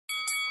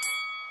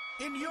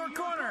in your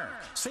corner,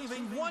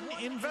 saving one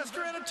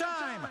investor at a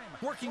time,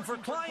 working for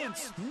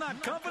clients,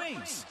 not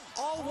companies,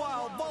 all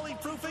while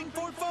bully-proofing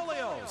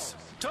portfolios.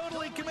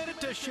 Totally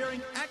committed to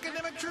sharing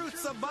academic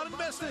truths about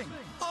investing,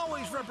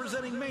 always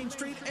representing Main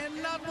Street and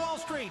not Wall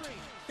Street.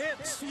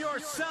 It's your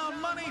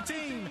Sound Money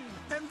team,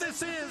 and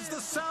this is the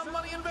Sound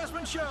Money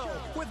Investment Show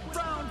with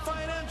Brown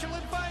Financial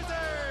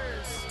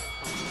Advisors.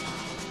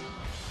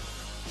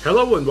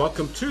 Hello and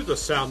welcome to the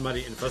Sound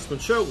Money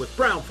Investment Show with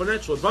Brown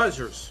Financial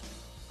Advisors.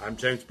 I'm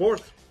James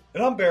Borth.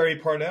 And I'm Barry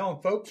Parnell.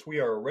 And folks,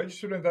 we are a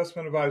registered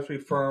investment advisory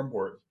firm.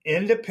 We're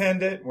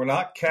independent. We're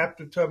not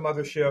captive to a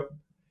mothership.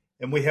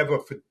 And we have a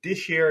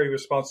fiduciary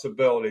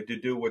responsibility to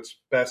do what's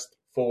best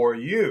for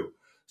you.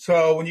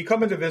 So when you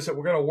come in to visit,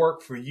 we're going to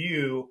work for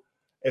you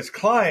as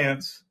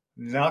clients,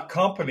 not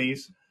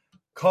companies.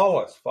 Call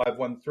us,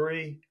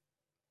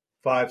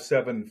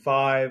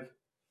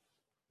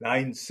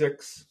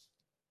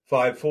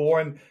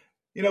 513-575-9654. And,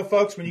 you know,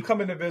 folks, when you come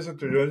in to visit,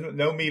 there's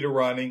no meter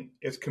running.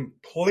 It's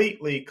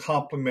completely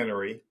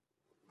complimentary.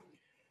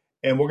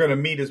 And we're going to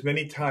meet as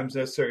many times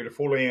necessary to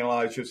fully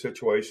analyze your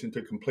situation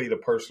to complete a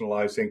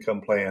personalized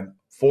income plan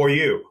for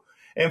you.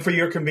 And for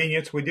your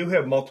convenience, we do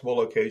have multiple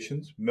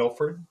locations: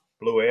 Milford,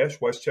 Blue Ash,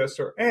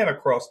 Westchester, and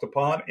across the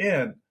pond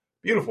in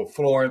beautiful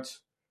Florence,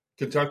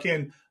 Kentucky.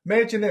 And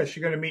imagine this,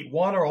 you're going to meet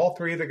one or all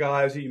three of the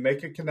guys that you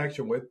make a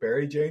connection with,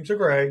 Barry, James, or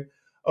Greg,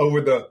 over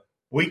the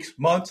weeks,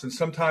 months, and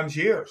sometimes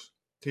years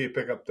till you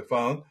pick up the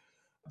phone.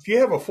 If you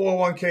have a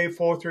 401k,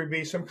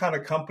 403b, some kind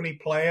of company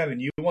plan,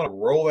 and you want to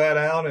roll that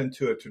out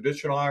into a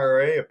traditional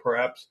IRA or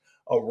perhaps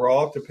a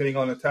Roth, depending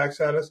on the tax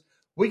status,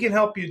 we can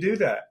help you do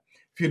that.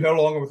 If you're no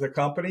longer with a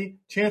company,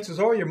 chances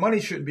are your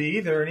money shouldn't be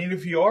either. And even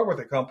if you are with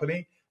a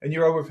company and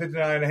you're over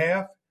 59 and a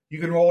half,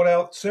 you can roll it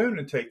out soon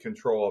and take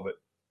control of it.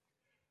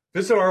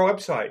 Visit our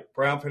website,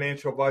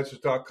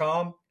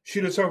 brownfinancialadvisors.com.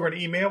 Shoot us over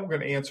an email. We're going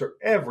to answer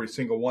every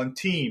single one.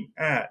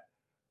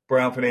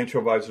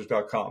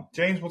 team@brownfinancialadvisors.com.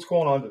 James, what's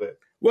going on today?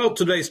 Well,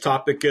 today's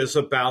topic is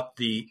about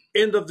the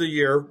end of the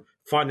year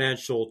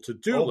financial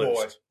to-do list.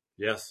 Boy.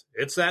 Yes,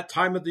 it's that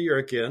time of the year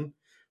again.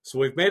 So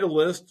we've made a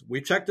list.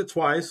 We checked it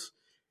twice.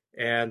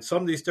 And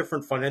some of these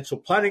different financial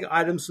planning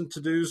items and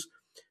to-dos,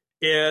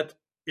 it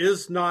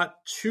is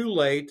not too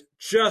late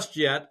just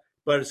yet,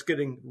 but it's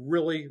getting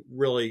really,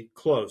 really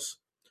close.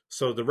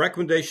 So the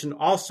recommendation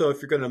also, if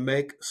you're going to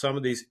make some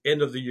of these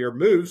end of the year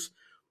moves,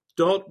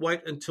 don't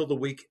wait until the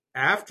week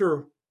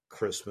after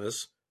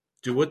Christmas.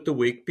 Do it the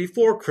week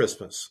before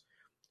Christmas.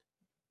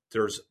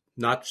 There's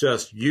not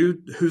just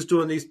you who's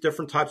doing these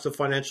different types of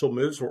financial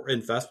moves or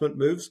investment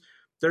moves.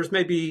 There's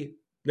maybe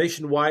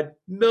nationwide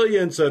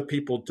millions of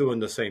people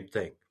doing the same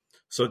thing.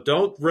 So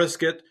don't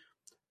risk it.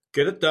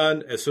 Get it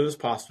done as soon as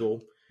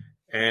possible.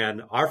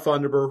 And our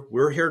phone number,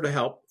 we're here to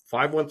help,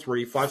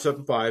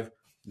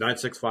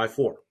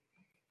 513-575-9654.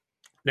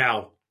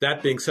 Now,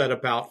 that being said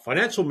about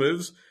financial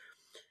moves,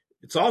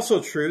 it's also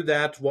true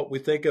that what we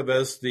think of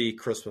as the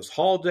Christmas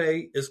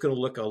holiday is going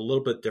to look a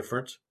little bit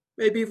different,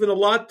 maybe even a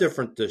lot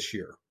different this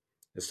year.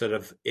 Instead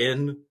of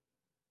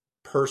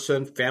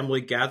in-person family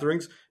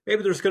gatherings,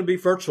 maybe there's going to be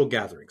virtual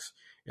gatherings.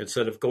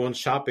 Instead of going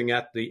shopping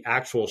at the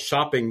actual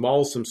shopping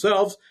malls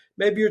themselves,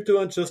 maybe you're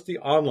doing just the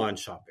online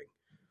shopping.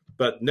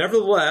 But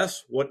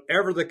nevertheless,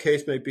 whatever the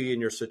case may be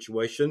in your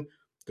situation,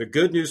 the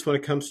good news when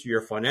it comes to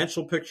your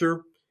financial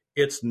picture,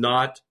 it's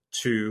not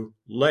too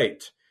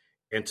late.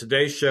 And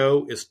today's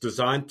show is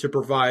designed to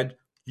provide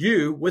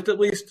you with at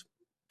least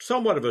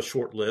somewhat of a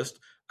short list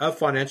of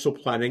financial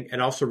planning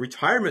and also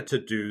retirement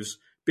to-dos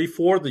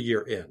before the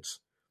year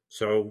ends.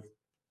 So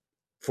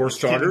for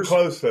starters,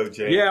 getting close though,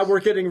 James. Yeah,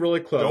 we're getting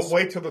really close. Don't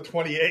wait till the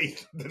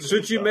 28th.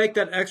 Should you make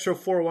that extra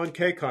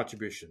 401k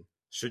contribution?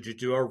 Should you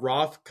do a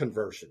Roth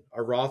conversion?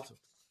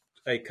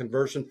 A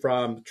conversion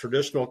from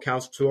traditional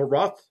accounts to a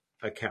Roth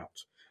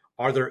account?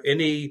 Are there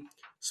any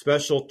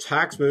special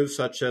tax moves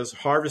such as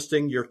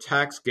harvesting your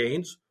tax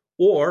gains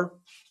or,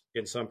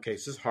 in some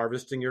cases,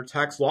 harvesting your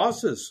tax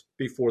losses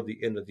before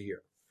the end of the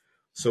year?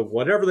 So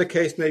whatever the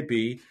case may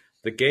be,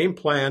 the game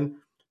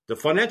plan, the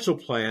financial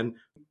plan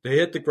to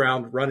hit the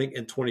ground running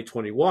in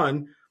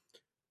 2021,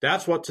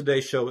 that's what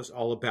today's show is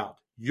all about.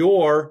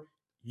 Your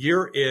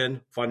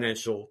year-end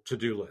financial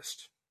to-do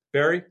list.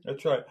 Barry?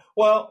 That's right.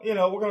 Well, you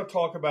know, we're going to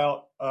talk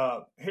about,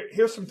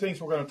 here's some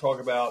things we're going to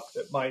talk about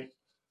that might,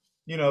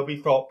 you know, be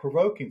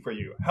thought-provoking for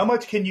you. How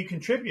much can you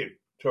contribute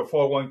to a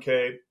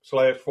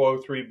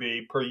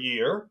 401k/403b per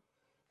year?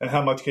 And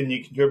how much can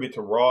you contribute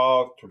to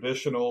Roth,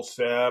 traditional,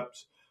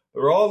 SEPs?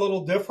 They're all a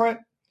little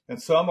different,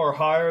 and some are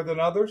higher than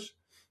others.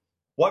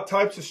 What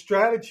types of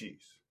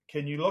strategies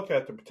can you look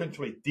at to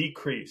potentially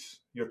decrease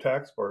your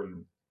tax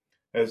burden?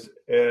 As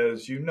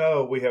you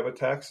know, we have a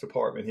tax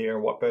department here,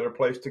 and what better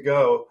place to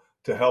go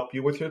to help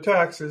you with your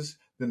taxes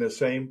than the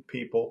same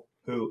people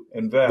who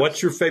invest.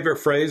 What's your favorite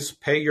phrase?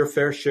 Pay your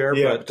fair share.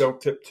 Yeah, but don't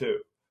tip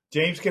too.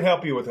 James can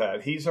help you with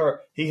that. He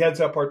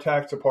heads up our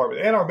tax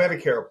department and our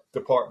Medicare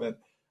department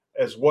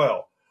as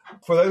well.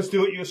 For those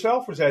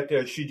do-it-yourselfers out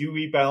there, should you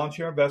rebalance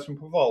your investment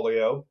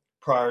portfolio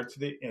prior to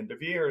the end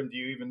of year? And do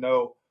you even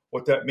know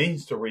what that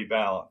means to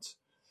rebalance?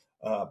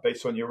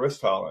 based on your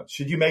risk tolerance?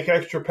 Should you make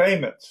extra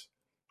payments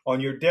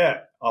on your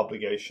debt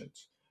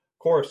obligations?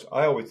 Of course,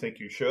 I always think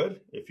you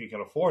should if you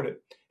can afford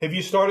it. Have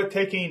you started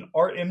taking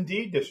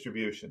RMD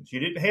distributions? You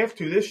didn't have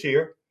to this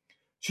year.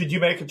 Should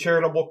you make a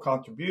charitable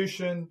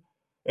contribution?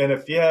 And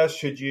if yes,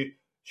 should you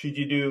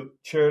do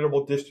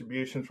charitable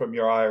distributions from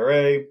your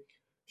IRA?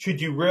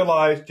 Should you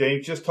realize,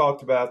 James just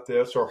talked about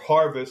this, or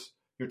harvest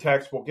your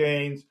taxable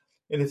gains?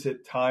 And is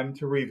it time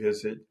to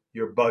revisit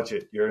your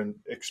budget, your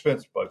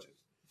expense budget?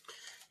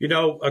 You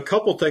know, a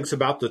couple things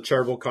about the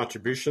charitable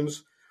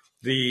contributions.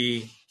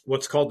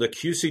 What's called the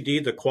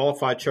QCD, the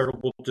Qualified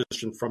Charitable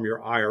Distribution from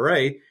your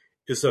IRA,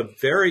 is a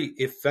very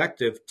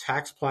effective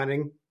tax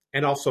planning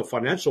and also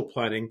financial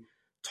planning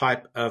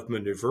type of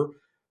maneuver.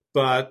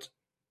 But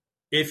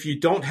if you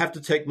don't have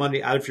to take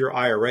money out of your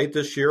IRA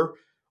this year,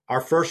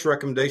 our first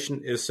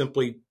recommendation is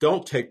simply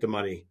don't take the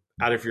money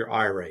out of your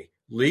IRA.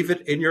 Leave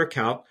it in your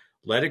account,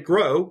 let it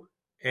grow,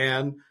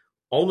 and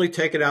only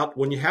take it out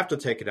when you have to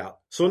take it out.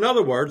 So in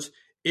other words,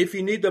 if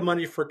you need the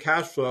money for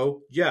cash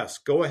flow, yes,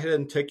 go ahead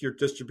and take your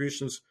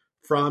distributions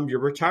from your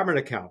retirement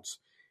accounts.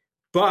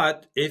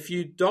 But if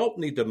you don't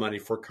need the money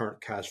for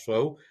current cash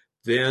flow,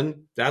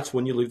 then that's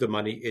when you leave the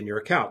money in your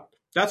account.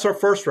 That's our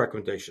first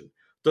recommendation.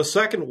 The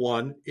second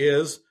one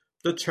is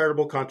the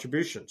charitable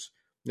contributions.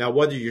 Now,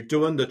 whether you're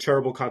doing the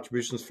charitable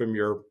contributions from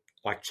your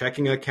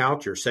checking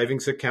account, your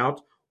savings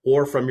account,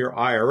 or from your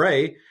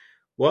IRA,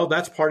 well,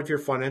 that's part of your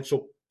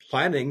financial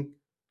planning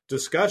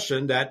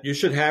discussion that you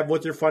should have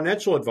with your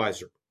financial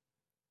advisor.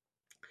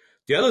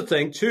 The other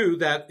thing, too,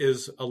 that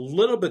is a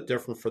little bit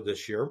different for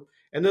this year,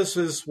 and this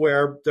is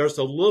where there's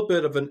a little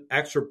bit of an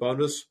extra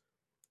bonus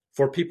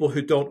for people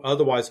who don't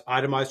otherwise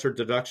itemize their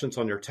deductions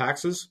on your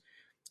taxes,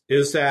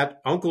 is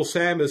that Uncle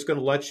Sam is going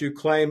to let you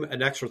claim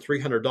an extra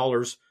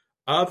 $300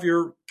 of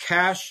your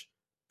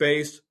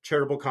cash-based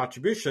charitable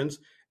contributions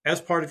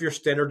as part of your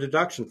standard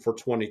deduction for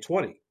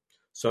 2020.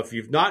 So if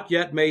you've not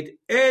yet made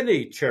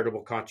any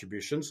charitable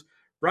contributions,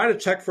 write a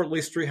check for at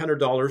least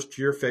 $300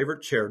 to your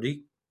favorite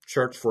charity,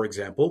 church, for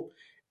example,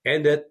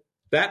 and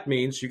that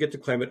means you get to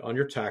claim it on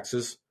your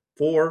taxes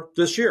for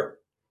this year.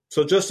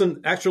 So just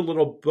an extra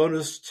little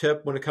bonus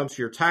tip when it comes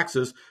to your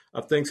taxes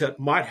of things that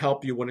might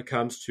help you when it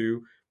comes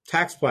to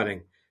tax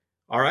planning.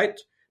 All right.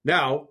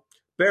 Now,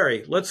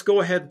 Barry, let's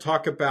go ahead and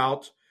talk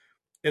about,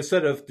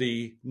 instead of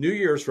the New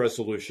Year's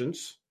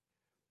resolutions,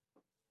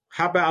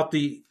 how about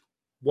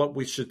what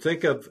we should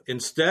think of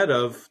instead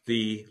of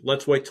the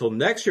let's wait till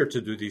next year to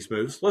do these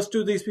moves? Let's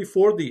do these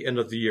before the end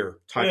of the year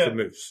type of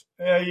moves.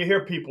 Yeah, you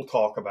hear people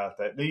talk about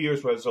that. New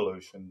Year's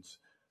resolutions.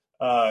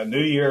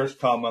 New Year's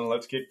coming.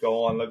 Let's get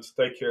going. Let's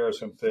take care of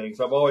some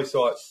things. I've always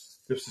thought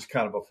this is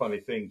kind of a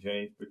funny thing,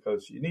 James,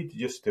 because you need to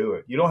just do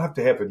it. You don't have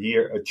to have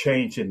a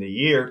change in the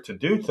year to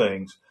do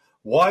things.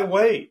 Why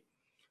wait?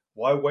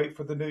 Why wait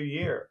for the new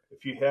year?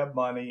 If you have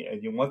money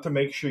and you want to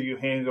make sure you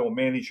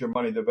manage your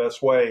money the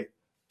best way,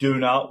 do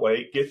not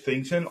wait. Get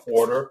things in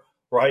order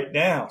right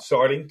now,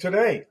 starting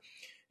today.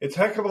 It's a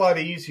heck of a lot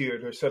easier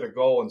to set a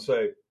goal and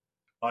say,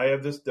 I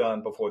have this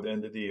done before the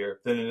end of the year,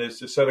 than it is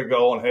to set a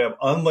goal and have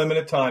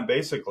unlimited time,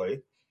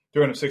 basically,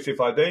 during the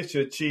 65 days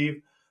to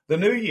achieve the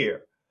new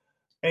year.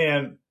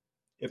 And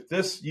if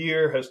this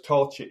year has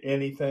taught you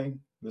anything,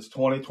 this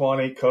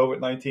 2020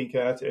 COVID-19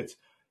 cats,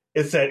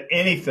 it's that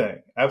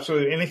anything,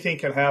 absolutely anything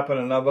can happen,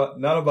 and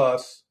none of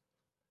us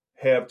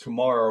have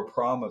tomorrow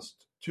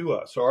promised to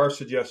us. So our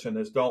suggestion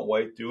is don't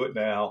wait, do it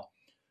now.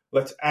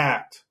 Let's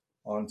act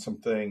on some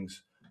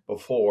things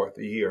before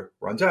the year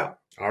runs out.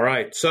 All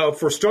right. So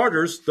for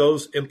starters,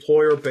 those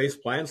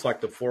employer-based plans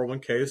like the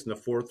 401ks and the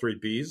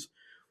 403bs,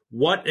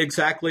 what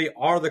exactly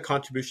are the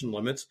contribution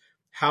limits?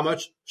 How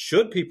much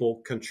should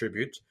people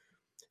contribute?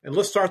 And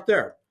let's start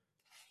there.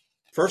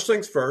 First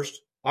things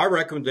first, our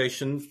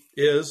recommendation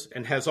is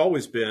and has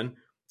always been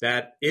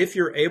that if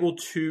you're able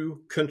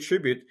to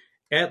contribute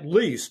at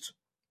least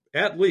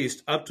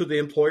up to the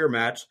employer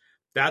match,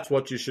 that's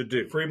what you should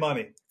do. Free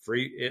money.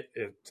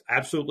 It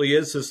absolutely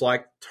is. It's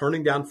like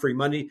turning down free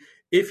money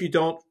if you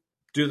don't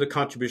do the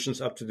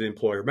contributions up to the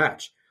employer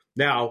match.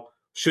 Now,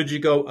 should you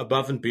go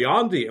above and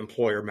beyond the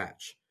employer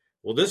match?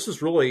 Well, this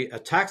is really a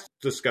tax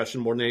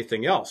discussion more than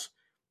anything else,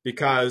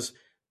 because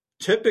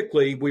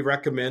typically we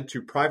recommend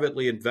to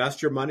privately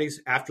invest your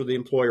monies after the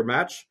employer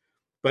match.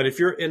 But if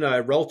you're in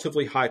a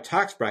relatively high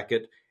tax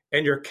bracket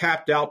and you're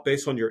capped out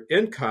based on your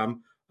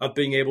income of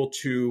being able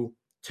to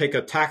take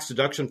a tax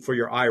deduction for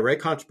your IRA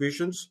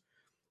contributions,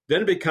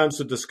 then it becomes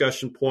a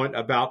discussion point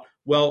about,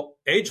 well,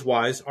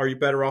 age-wise, are you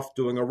better off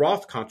doing a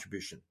Roth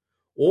contribution?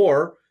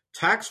 Or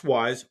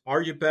tax-wise,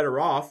 are you better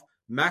off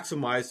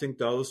maximizing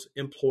those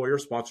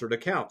employer-sponsored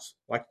accounts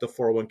like the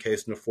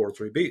 401ks and the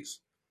 403bs?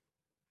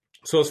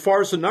 So as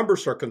far as the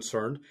numbers are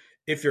concerned,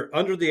 if you're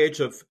under the age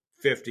of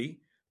 50,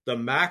 the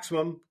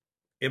maximum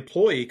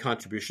employee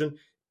contribution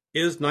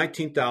is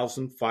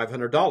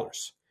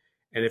 $19,500.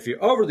 And if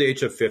you're over the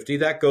age of 50,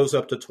 that goes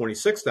up to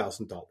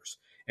 $26,000.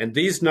 And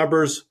these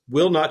numbers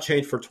will not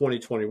change for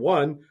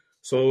 2021.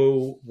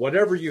 So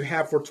whatever you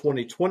have for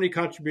 2020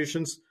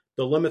 contributions,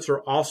 the limits are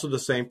also the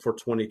same for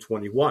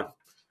 2021.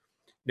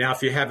 Now,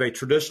 if you have a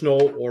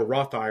traditional or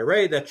Roth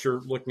IRA that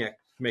you're looking at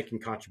making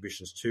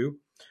contributions to,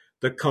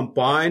 the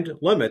combined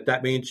limit,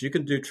 that means you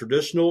can do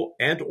traditional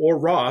and or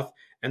Roth,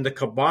 and the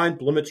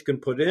combined limit you can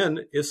put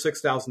in is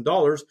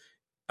 $6,000,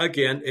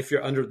 again, if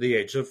you're under the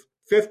age of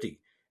 50.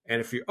 And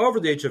if you're over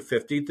the age of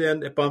 50,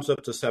 then it bumps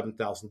up to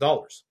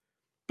 $7,000.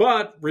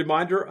 But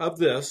reminder of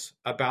this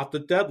about the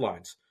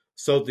deadlines.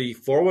 So the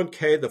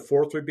 401k, the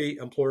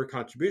 403b employer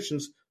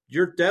contributions,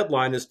 your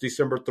deadline is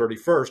December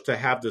 31st to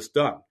have this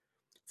done.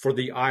 For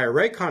the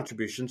IRA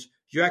contributions,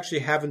 you actually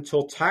have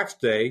until tax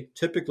day,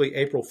 typically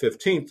April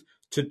 15th,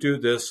 to do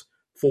this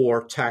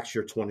for tax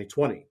year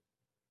 2020.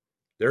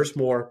 There's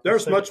more.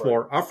 There's much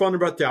more. Our phone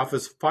number at the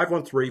office,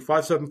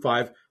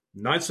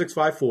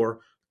 513-575-9654.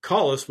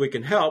 Call us. We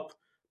can help.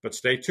 But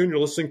stay tuned. You're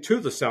listening to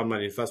the Sound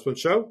Money Investment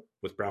Show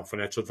with Brown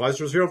Financial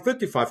Advisors here on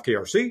 55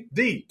 KRC,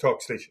 the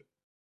talk station.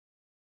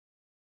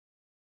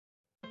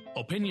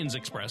 Opinions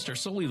expressed are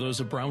solely those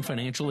of Brown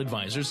Financial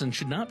Advisors and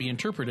should not be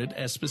interpreted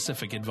as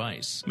specific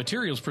advice.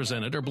 Materials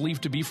presented are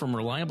believed to be from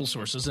reliable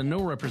sources and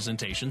no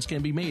representations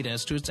can be made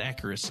as to its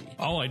accuracy.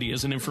 All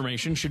ideas and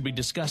information should be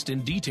discussed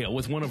in detail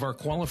with one of our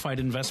qualified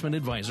investment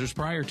advisors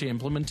prior to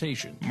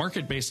implementation.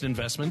 Market-based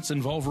investments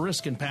involve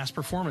risk and past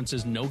performance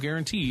is no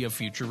guarantee of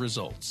future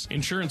results.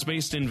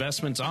 Insurance-based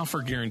investments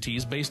offer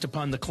guarantees based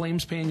upon the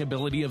claims-paying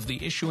ability of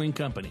the issuing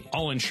company.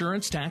 All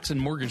insurance, tax,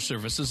 and mortgage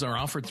services are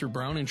offered through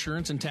Brown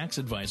Insurance and Tax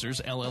Advisors,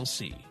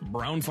 LLC.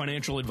 Brown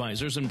Financial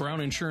Advisors and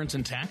Brown Insurance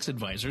and Tax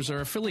Advisors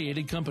are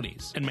affiliated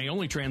companies and may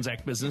only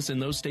transact business in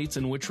those states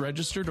in which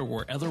registered or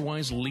were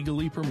otherwise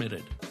legally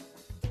permitted.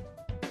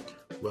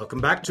 Welcome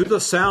back to the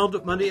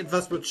Sound Money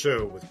Investment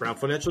Show with Brown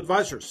Financial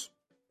Advisors.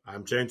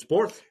 I'm James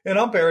Borth. And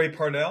I'm Barry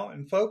Parnell.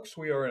 And folks,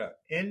 we are an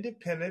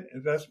independent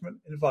investment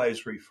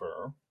advisory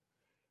firm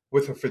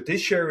with a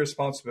fiduciary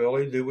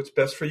responsibility to do what's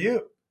best for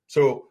you.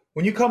 So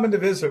when you come in to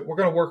visit, we're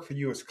going to work for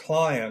you as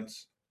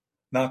clients,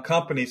 not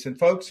companies. And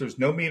folks, there's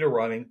no meter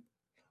running.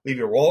 Leave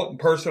your wallet and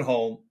purse at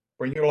home.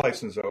 Bring your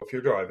license, though, if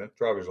you're driving,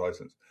 driver's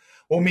license.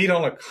 We'll meet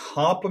on a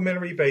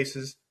complimentary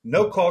basis,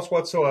 no cost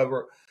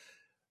whatsoever.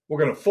 We're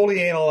going to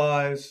fully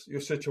analyze your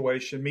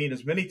situation, meet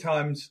as many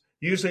times.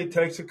 Usually it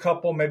takes a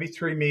couple, maybe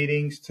 3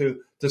 meetings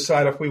to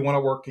decide if we want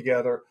to work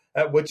together,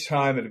 at which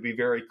time it'll be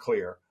very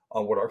clear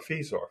on what our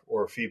fees are.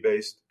 We're a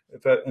fee-based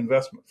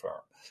investment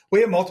firm. We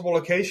have multiple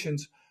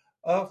locations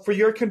for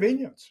your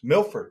convenience.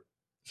 Milford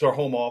is our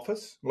home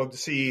office. Love to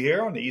see you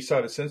here on the east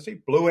side of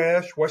Cincinnati, Blue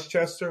Ash,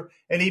 Westchester,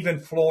 and even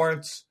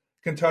Florence,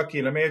 Kentucky.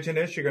 And imagine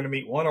this, you're going to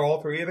meet one or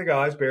all 3 of the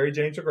guys, Barry,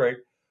 James, or Greg,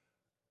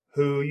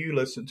 who you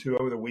listen to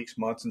over the weeks,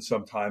 months, and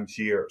sometimes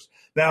years.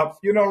 Now, if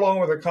you're no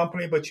longer with a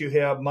company, but you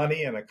have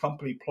money in a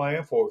company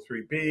plan,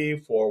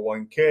 403b,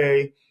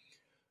 401k,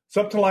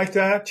 something like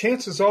that,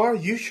 chances are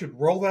you should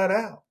roll that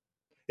out.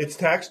 It's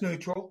tax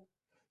neutral.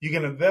 You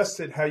can invest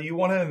it how you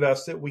want to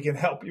invest it. We can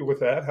help you with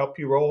that, help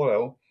you roll it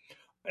out.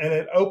 And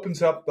it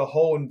opens up the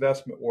whole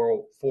investment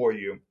world for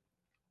you.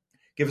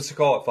 Give us a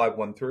call at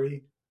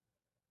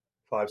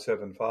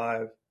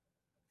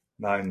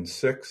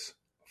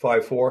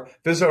 513-575-9654.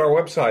 Visit our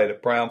website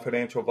at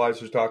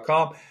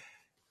brownfinancialadvisors.com.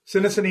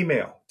 Send us an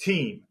email,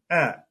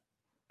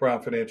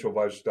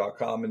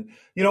 team@brownfinancialadvisors.com. And,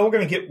 we're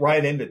going to get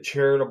right into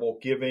charitable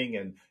giving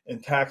and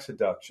tax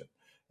deduction.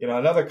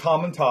 Another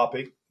common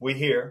topic we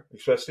hear,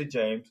 especially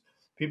James,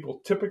 people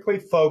typically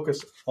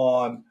focus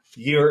on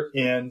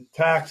year-end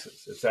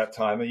taxes. It's that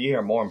time of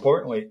year. More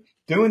importantly,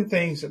 doing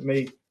things that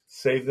may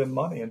save them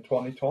money in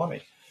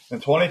 2020.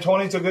 And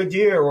 2020 is a good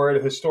year. We're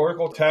at a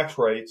historical tax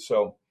rate.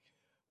 So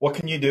what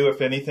can you do,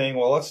 if anything?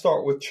 Well, let's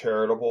start with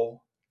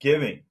charitable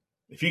giving.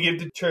 If you give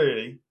to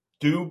charity,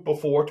 do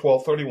before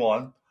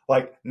 12/31,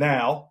 like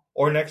now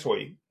or next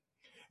week,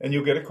 and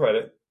you'll get a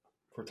credit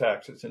for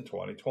taxes in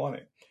 2020.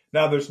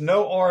 Now, there's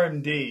no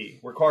RMD,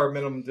 required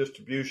minimum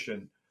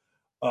distribution,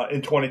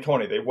 in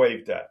 2020. They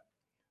waived that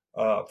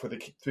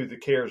through the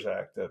CARES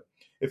Act.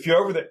 If you're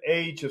over the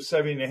age of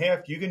 70 and a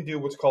half, you can do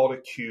what's called a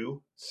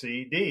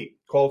QCD,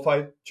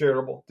 qualified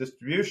charitable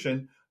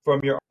distribution,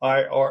 from your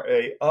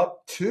IRA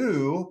up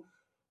to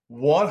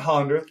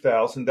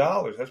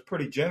 $100,000. That's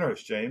pretty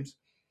generous, James.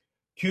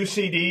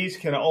 QCDs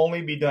can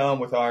only be done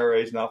with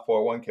IRAs, not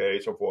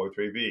 401ks or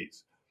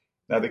 403bs.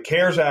 Now, the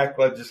CARES Act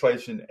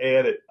legislation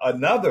added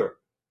another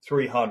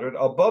 $300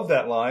 above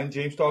that line.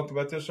 James talked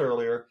about this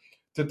earlier,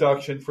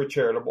 deduction for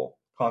charitable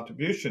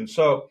contributions.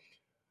 So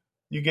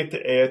you get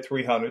to add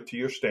 $300 to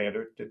your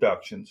standard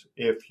deductions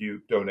if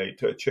you donate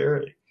to a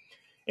charity.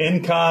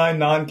 In-kind,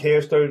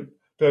 non-cash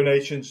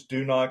donations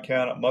do not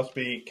count. It must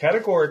be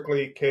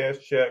categorically cash,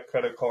 check,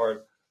 credit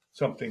card,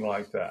 something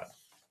like that.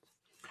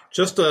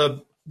 Just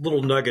a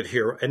little nugget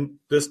here, and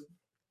this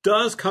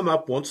does come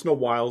up once in a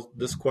while,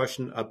 this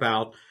question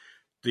about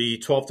the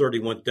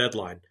 12/31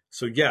 deadline.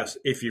 So yes,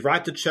 if you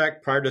write the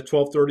check prior to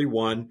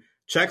 12/31,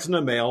 checks in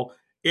the mail,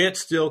 it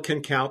still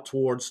can count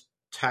towards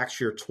tax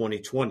year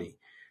 2020.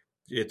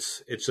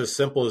 It's as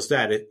simple as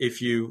that.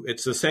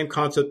 It's the same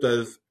concept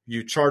of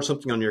you charge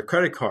something on your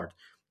credit card.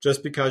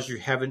 Just because you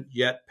haven't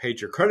yet paid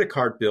your credit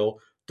card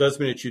bill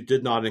doesn't mean that you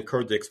did not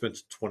incur the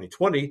expense in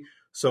 2020.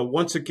 So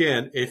once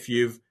again, if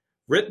you've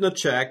written a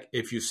check,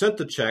 if you sent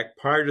the check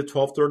prior to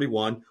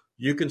 12/31,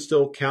 you can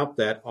still count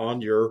that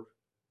on your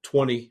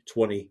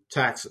 2020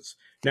 taxes.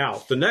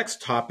 Now, the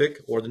next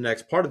topic or the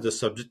next part of this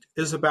subject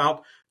is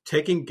about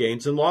taking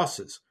gains and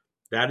losses.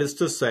 That is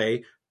to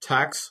say,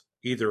 tax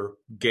either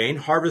gain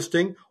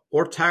harvesting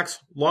or tax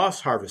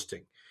loss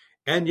harvesting.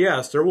 And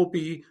yes, there will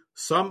be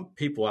some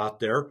people out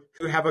there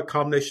who have a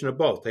combination of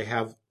both. They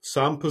have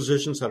some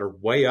positions that are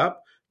way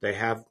up. They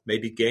have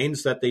maybe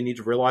gains that they need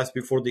to realize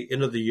before the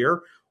end of the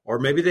year, or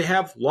maybe they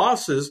have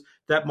losses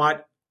that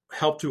might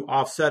help to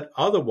offset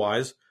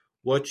otherwise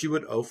what you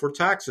would owe for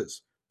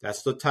taxes.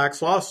 That's the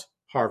tax loss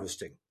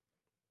harvesting.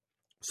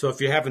 So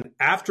if you have an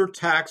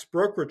after-tax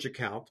brokerage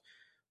account,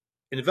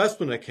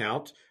 investment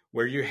account,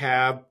 where you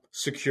have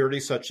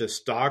securities such as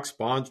stocks,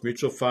 bonds,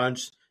 mutual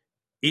funds,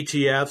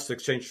 ETFs,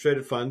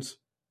 exchange-traded funds,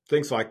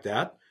 things like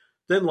that,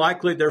 then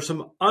likely there's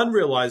some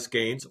unrealized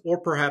gains or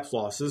perhaps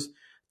losses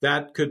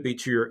that could be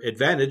to your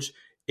advantage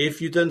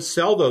if you then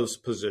sell those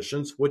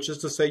positions, which is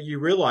to say you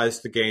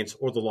realize the gains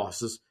or the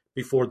losses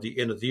before the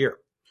end of the year.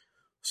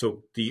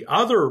 So the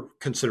other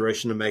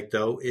consideration to make,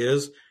 though,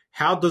 is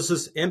how does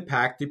this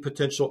impact the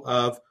potential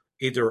of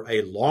either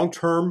a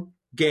long-term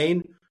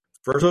gain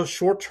versus a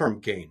short-term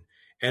gain?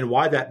 And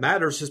why that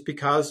matters is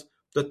because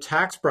the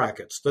tax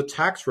brackets, the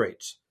tax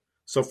rates.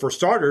 So for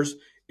starters,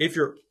 if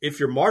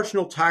your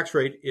marginal tax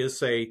rate is,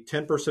 say,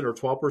 10% or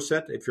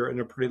 12%, if you're in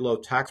a pretty low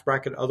tax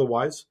bracket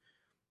otherwise,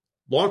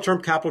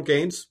 long-term capital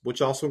gains,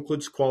 which also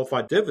includes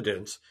qualified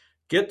dividends,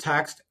 get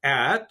taxed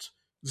at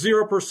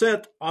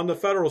 0% on the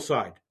federal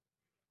side.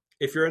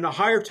 If you're in a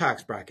higher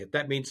tax bracket,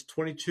 that means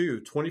 22,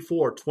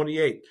 24,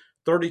 28,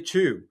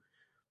 32,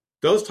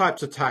 those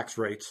types of tax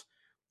rates,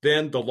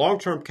 then the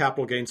long-term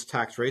capital gains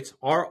tax rates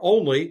are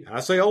only, and I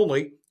say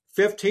only,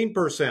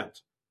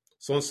 15%.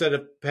 So instead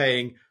of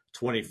paying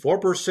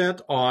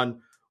 24%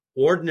 on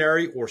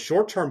ordinary or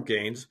short-term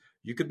gains,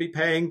 you could be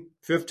paying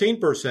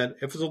 15%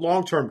 if it's a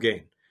long-term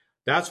gain.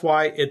 That's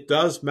why it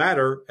does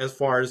matter as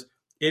far as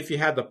if you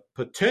had the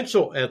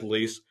potential, at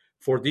least,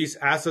 for these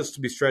assets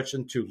to be stretched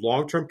into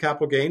long-term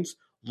capital gains.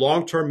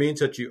 Long-term means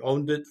that you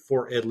owned it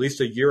for at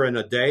least a year and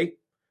a day.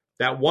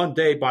 That one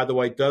day, by the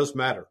way, does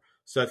matter.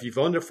 So if you've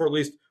owned it for at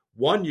least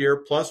 1 year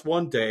plus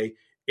 1 day,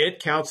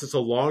 it counts as a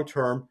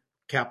long-term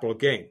capital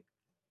gain.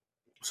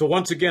 So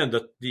once again,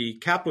 the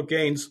capital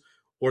gains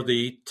or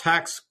the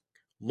tax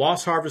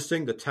loss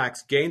harvesting, the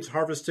tax gains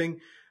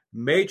harvesting,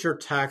 major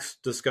tax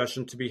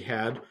discussion to be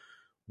had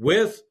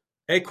with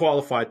a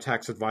qualified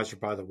tax advisor,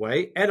 by the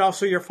way, and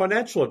also your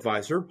financial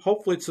advisor.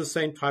 Hopefully it's the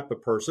same type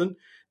of person.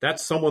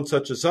 That's someone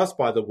such as us,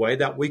 by the way,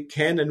 that we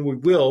can and we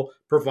will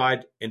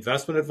provide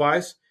investment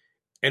advice,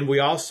 and we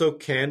also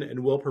can and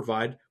will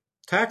provide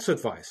tax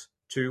advice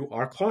to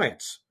our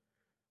clients.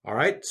 All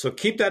right, so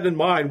keep that in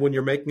mind when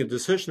you're making a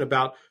decision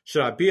about,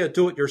 should I be a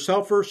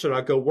do-it-yourselfer? Should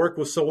I go work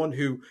with someone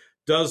who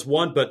does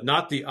one but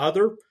not the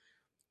other?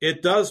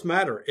 It does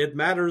matter. It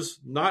matters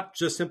not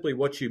just simply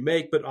what you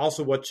make, but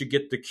also what you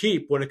get to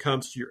keep when it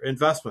comes to your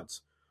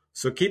investments.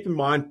 So keep in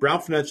mind, Brown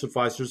Financial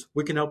Advisors,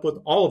 we can help with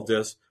all of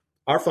this.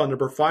 Our phone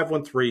number,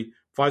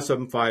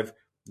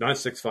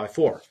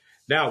 513-575-9654.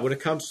 Now, when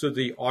it comes to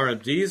the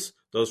RMDs,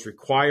 those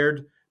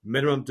required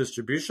minimum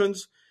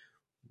distributions,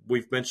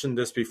 we've mentioned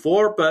this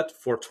before, but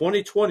for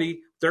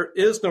 2020, there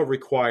is no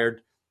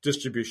required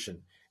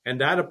distribution. And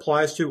that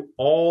applies to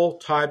all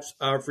types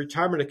of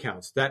retirement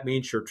accounts. That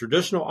means your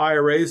traditional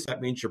IRAs,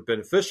 that means your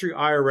beneficiary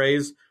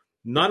IRAs.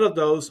 None of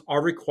those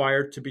are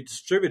required to be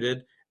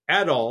distributed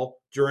at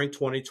all during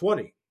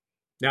 2020.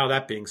 Now,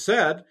 that being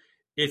said,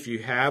 if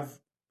you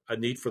have a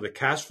need for the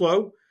cash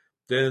flow,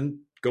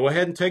 then go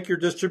ahead and take your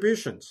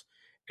distributions.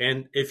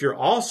 And if you're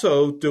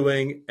also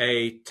doing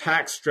a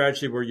tax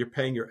strategy where you're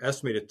paying your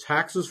estimated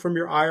taxes from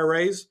your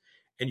IRAs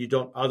and you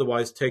don't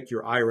otherwise take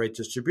your IRA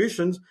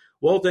distributions,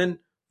 well, then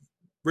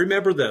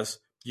remember this,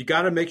 you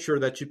got to make sure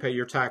that you pay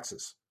your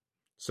taxes.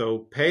 So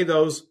pay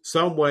those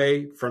some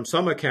way from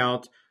some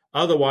account.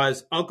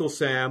 Otherwise, Uncle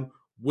Sam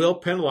will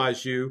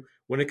penalize you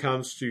when it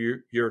comes to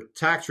your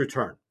tax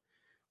return.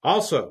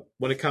 Also,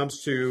 when it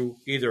comes to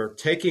either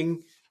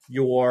taking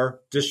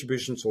your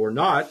distributions or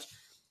not,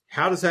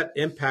 how does that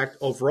impact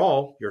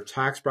overall your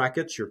tax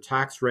brackets, your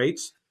tax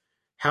rates?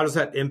 How does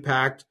that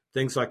impact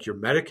things like your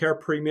Medicare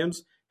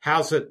premiums? How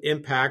does it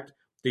impact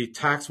the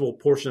taxable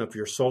portion of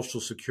your Social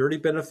Security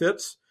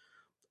benefits?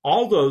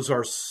 All those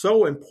are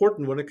so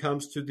important when it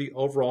comes to the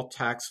overall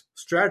tax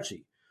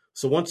strategy.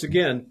 So once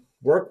again,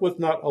 work with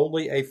not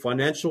only a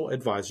financial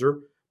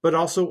advisor, but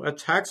also a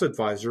tax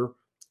advisor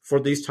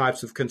for these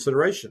types of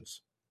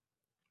considerations.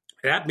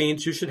 That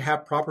means you should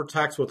have proper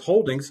tax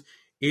withholdings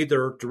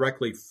either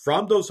directly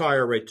from those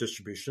IRA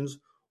distributions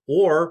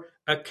or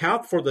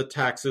account for the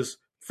taxes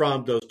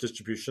from those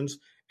distributions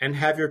and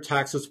have your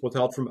taxes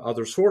withheld from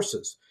other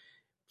sources.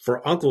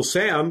 For Uncle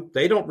Sam,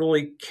 they don't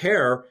really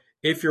care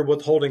if you're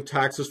withholding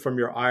taxes from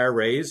your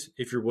IRAs,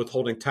 if you're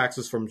withholding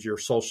taxes from your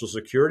Social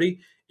Security,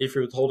 if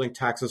you're withholding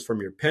taxes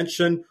from your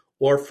pension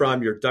or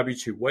from your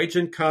W-2 wage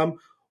income.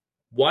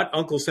 What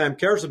Uncle Sam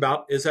cares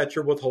about is that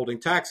you're withholding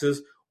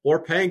taxes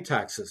or paying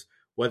taxes,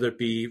 whether it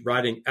be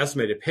writing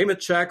estimated payment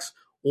checks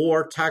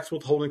or tax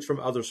withholdings from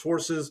other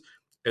sources.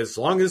 As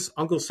long as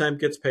Uncle Sam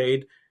gets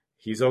paid,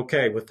 he's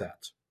okay with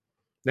that.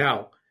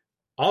 Now,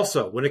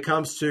 also, when it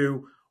comes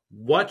to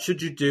what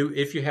should you do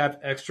if you have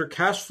extra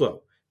cash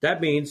flow, that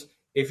means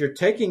if you're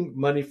taking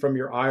money from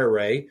your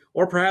IRA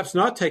or perhaps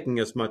not taking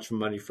as much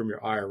money from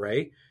your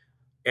IRA,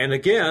 and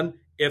again,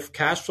 if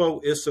cash flow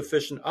is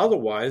sufficient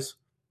otherwise,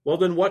 well,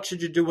 then what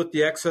should you do with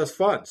the excess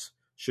funds?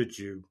 Should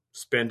you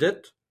spend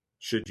it?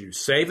 Should you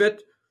save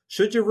it?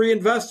 Should you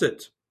reinvest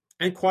it?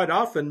 And quite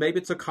often, maybe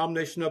it's a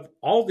combination of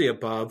all the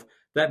above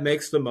that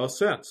makes the most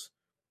sense.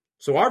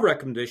 So our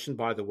recommendation,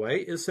 by the way,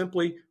 is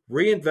simply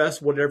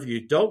reinvest whatever you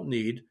don't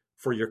need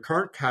for your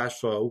current cash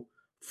flow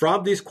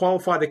from these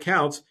qualified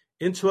accounts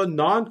into a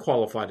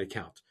non-qualified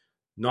account.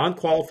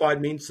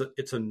 Non-qualified means that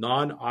it's a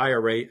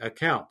non-IRA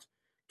account.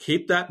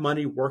 Keep that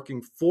money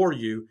working for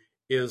you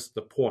is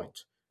the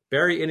point.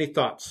 Barry, any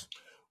thoughts?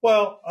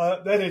 Well,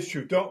 that is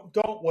true.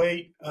 Don't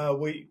wait.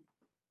 We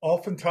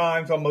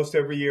oftentimes, almost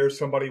every year,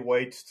 somebody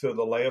waits till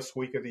the last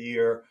week of the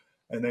year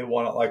and they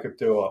want to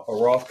do a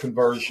Roth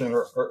conversion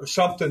or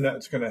something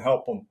that's going to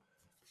help them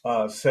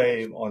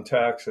save on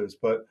taxes.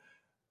 But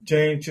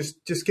James,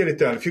 just get it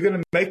done. If you're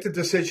going to make the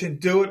decision,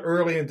 do it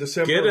early in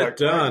December. Get it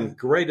done.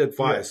 Great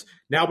advice.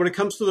 Yeah. Now, when it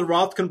comes to the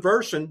Roth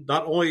conversion,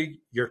 not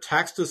only your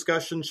tax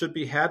discussion should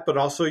be had, but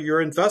also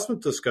your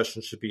investment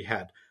discussion should be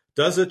had.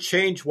 Does it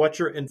change what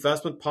your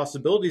investment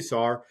possibilities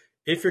are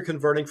if you're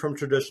converting from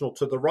traditional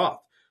to the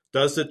Roth?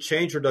 Does it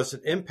change or does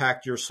it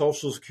impact your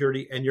Social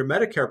Security and your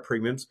Medicare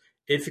premiums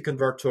if you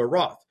convert to a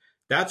Roth?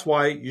 That's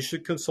why you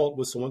should consult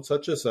with someone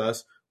such as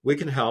us. We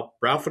can help.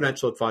 Brown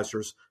Financial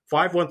Advisors,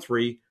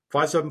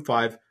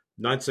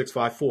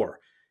 513-575-9654.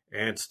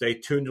 And stay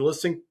tuned to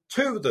listening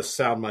to the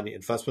Sound Money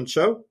Investment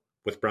Show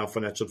with Brown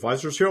Financial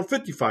Advisors here on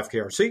 55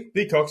 KRC,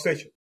 the talk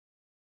station.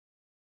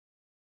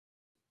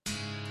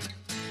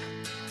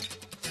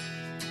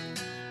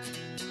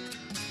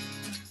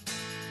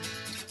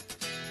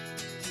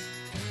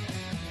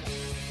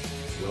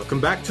 Welcome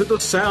back to the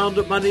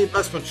Sound Money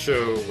Investment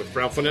Show with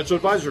Brown Financial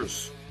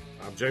Advisors.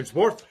 I'm James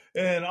Borth.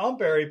 And I'm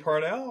Barry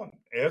Parnell.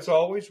 As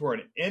always, we're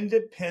an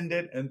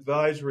independent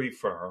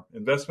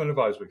investment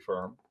advisory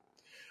firm.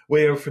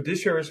 We have a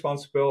fiduciary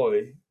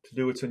responsibility to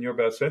do what's in your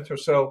best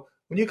interest. So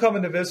when you come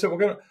in to visit, we're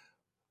going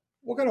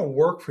to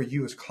work for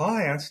you as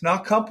clients,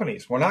 not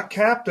companies. We're not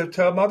captive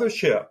to a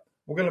mothership.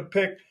 We're going to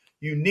pick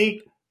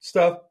unique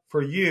stuff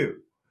for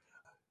you.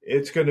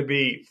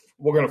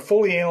 We're going to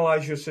fully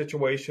analyze your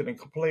situation and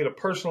complete a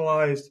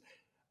personalized,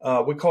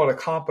 we call it a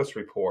Compass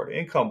report,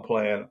 income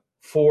plan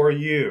for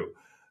you,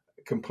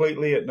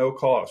 completely at no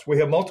cost. We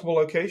have multiple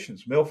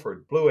locations,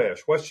 Milford, Blue Ash,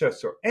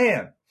 Westchester,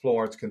 and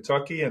Florence,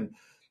 Kentucky. And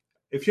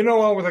if you're no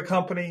longer with a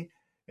company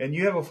and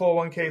you have a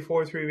 401k,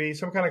 403b,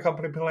 some kind of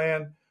company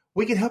plan,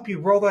 we can help you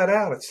roll that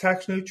out. It's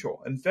tax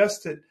neutral.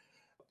 Invest it.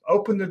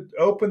 Open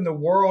the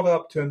world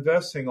up to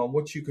investing on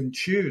what you can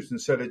choose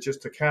instead of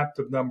just a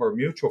captive number of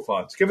mutual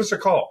funds. Give us a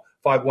call,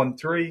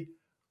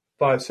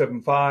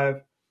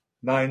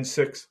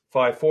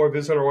 513-575-9654.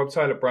 Visit our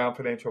website at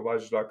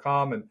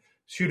brownfinancialadvisors.com and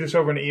shoot us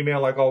over an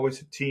email, like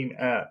always, at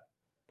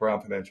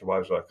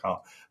team@brownfinancialadvisors.com.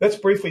 Let's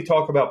briefly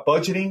talk about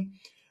budgeting.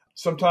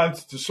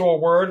 Sometimes it's a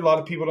sore word. A lot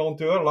of people don't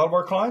do it. A lot of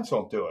our clients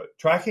don't do it.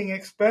 Tracking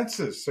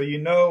expenses so you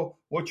know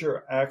what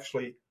you're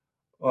actually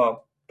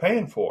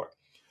paying for.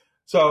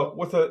 So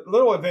with a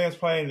little advanced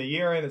planning, the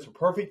year end is a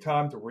perfect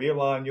time to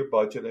realign your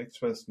budget and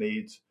expense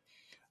needs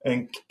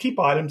and keep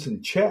items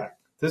in check.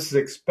 This is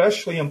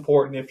especially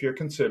important if you're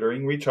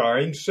considering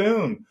retiring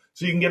soon,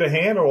 so you can get a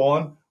handle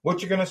on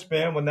what you're going to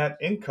spend when that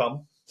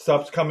income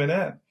stops coming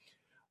in.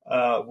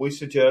 We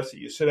suggest that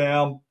you sit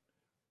down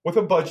with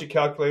a budget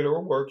calculator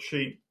or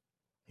worksheet,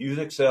 use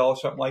Excel or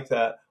something like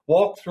that,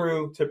 walk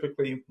through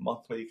typically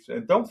monthly,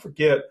 and don't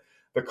forget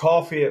the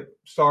coffee at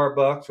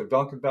Starbucks or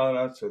Dunkin'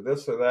 Donuts or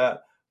this or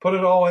that. Put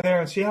it all in there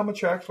and see how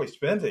much you're actually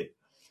spending.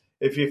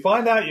 If you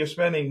find out you're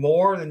spending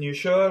more than you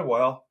should,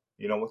 well,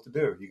 you know what to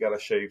do. You got to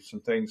shave some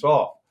things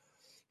off.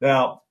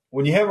 Now,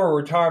 when you have a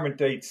retirement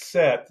date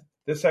set,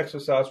 this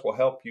exercise will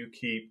help you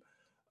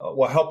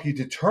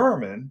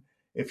determine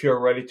if you're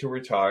ready to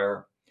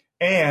retire,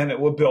 and it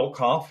will build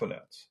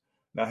confidence.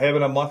 Now,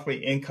 having a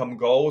monthly income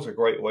goal is a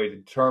great way to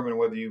determine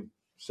whether you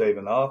save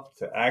enough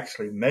to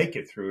actually make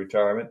it through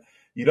retirement.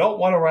 You don't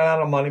want to run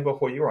out of money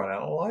before you run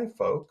out of life,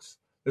 folks.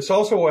 This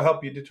also will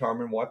help you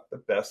determine what the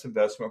best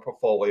investment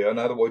portfolio, in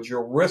other words,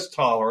 your risk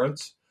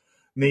tolerance,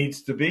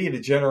 needs to be to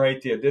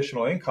generate the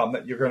additional income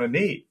that you're going to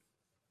need.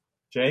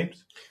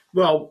 James?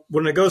 Well,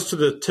 when it goes to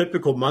the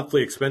typical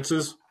monthly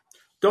expenses,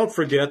 don't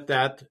forget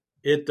that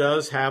it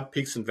does have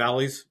peaks and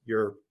valleys,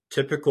 your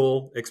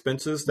typical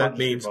expenses. That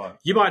means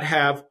you might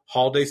have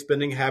holiday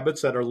spending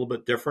habits that are a little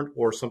bit different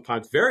or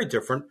sometimes very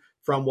different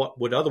from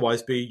what would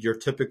otherwise be your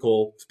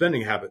typical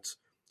spending habits.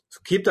 So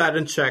keep that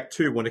in check,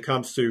 too, when it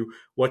comes to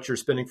what you're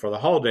spending for the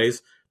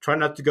holidays. Try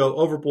not to go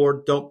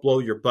overboard. Don't blow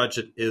your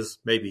budget is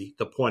maybe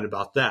the point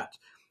about that.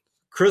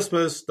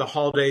 Christmas, the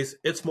holidays,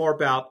 it's more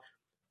about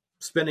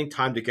spending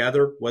time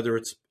together, whether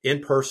it's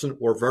in person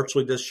or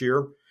virtually this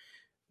year.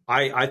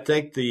 I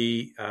think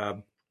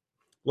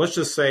let's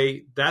just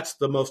say that's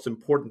the most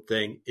important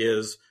thing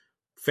is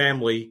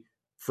family,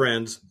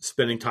 friends,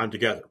 spending time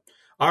together.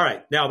 All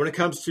right. Now, when it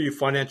comes to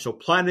financial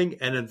planning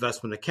and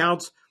investment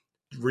accounts,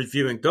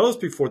 reviewing those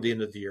before the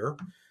end of the year,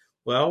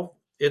 well,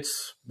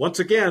 it's once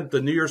again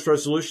the New Year's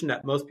resolution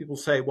that most people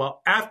say,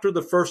 well, after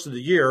the first of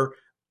the year,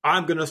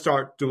 I'm going to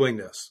start doing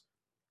this.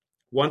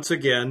 Once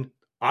again,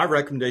 our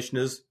recommendation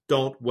is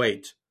don't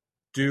wait.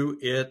 Do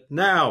it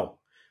now.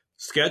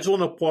 Schedule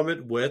an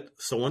appointment with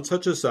someone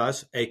such as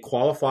us, a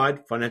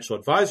qualified financial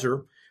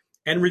advisor,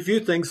 and review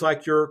things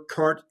like your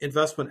current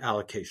investment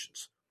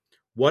allocations.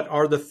 What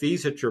are the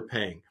fees that you're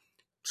paying?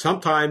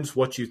 Sometimes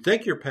what you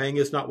think you're paying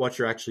is not what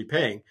you're actually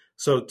paying.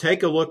 So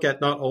take a look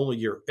at not only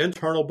your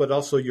internal, but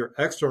also your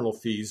external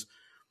fees.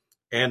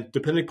 And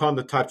depending upon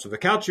the types of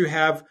accounts you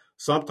have,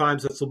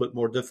 sometimes it's a little bit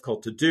more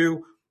difficult to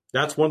do.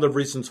 That's one of the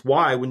reasons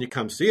why when you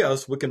come see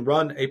us, we can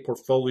run a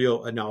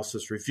portfolio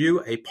analysis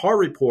review, a PAR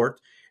report,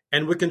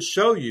 and we can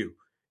show you.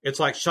 It's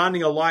like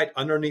shining a light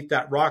underneath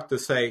that rock to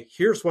say,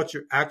 here's what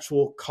your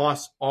actual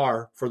costs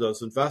are for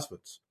those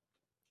investments.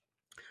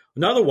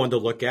 Another one to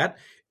look at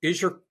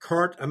is your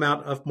current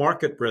amount of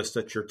market risk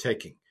that you're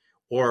taking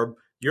or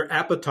your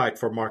appetite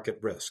for market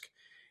risk.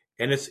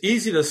 And it's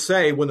easy to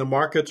say when the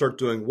markets are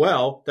doing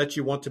well that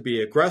you want to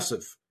be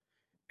aggressive.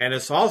 And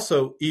it's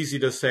also easy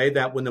to say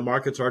that when the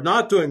markets are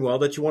not doing well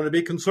that you want to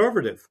be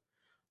conservative.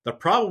 The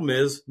problem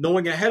is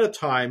knowing ahead of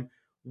time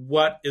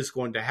what is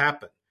going to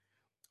happen.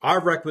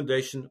 Our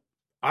recommendation,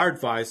 our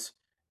advice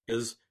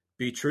is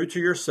be true to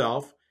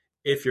yourself.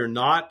 If you're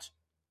not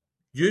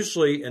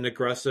usually an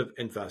aggressive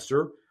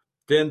investor,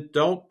 then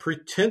don't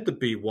pretend to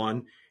be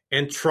one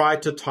and try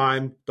to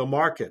time the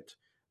market.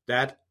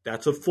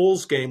 That's a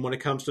fool's game when it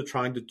comes to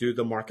trying to do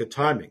the market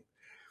timing.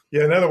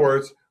 Yeah, in other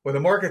words, when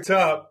the market's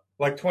up,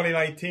 like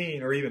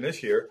 2019 or even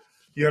this year,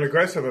 you're an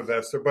aggressive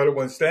investor, but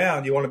when it's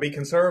down, you want to be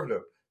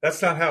conservative.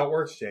 That's not how it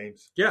works,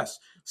 James. Yes.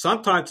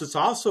 Sometimes it's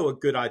also a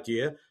good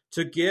idea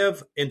to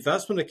give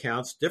investment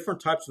accounts,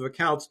 different types of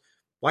accounts,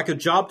 like a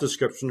job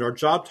description or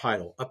job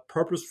title, a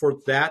purpose for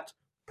that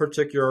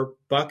particular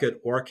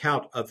bucket or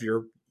account of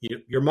your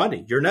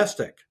money, your nest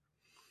egg.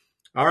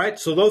 All right,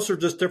 so those are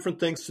just different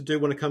things to do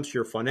when it comes to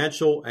your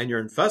financial and your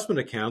investment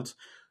accounts.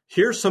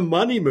 Here's some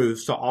money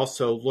moves to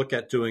also look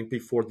at doing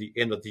before the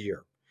end of the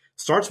year.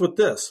 Starts with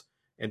this,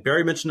 and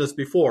Barry mentioned this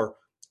before,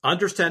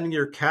 understanding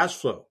your cash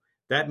flow.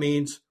 That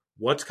means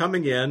what's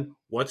coming in,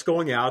 what's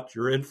going out,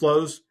 your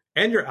inflows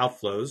and your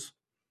outflows.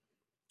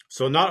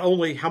 So not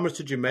only how much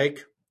did you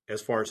make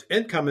as far as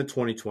income in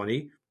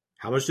 2020,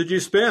 how much did you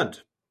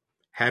spend?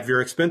 Have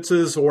your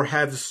expenses or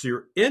has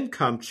your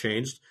income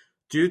changed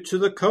due to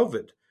the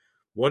COVID?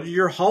 What are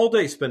your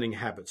holiday spending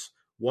habits?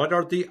 What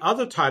are the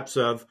other types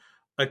of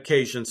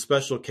occasions,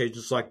 special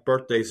occasions like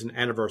birthdays and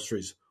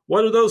anniversaries?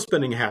 What are those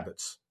spending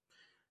habits?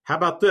 How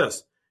about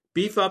this?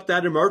 Beef up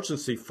that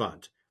emergency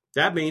fund.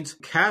 That means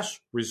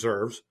cash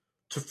reserves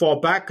to fall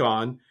back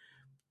on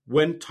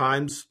when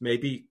times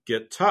maybe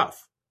get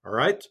tough. All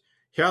right?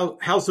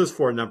 How's this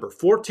for a number?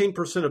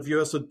 14% of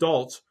U.S.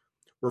 adults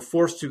were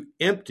forced to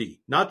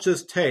empty, not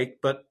just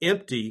take, but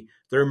empty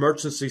their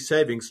emergency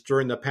savings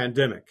during the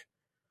pandemic.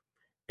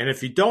 And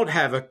if you don't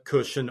have a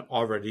cushion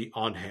already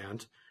on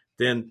hand,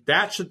 then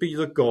that should be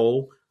the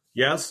goal.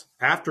 Yes,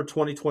 after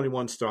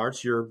 2021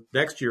 starts, your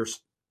next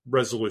year's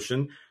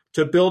resolution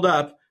to build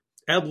up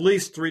at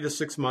least 3 to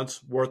 6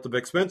 months worth of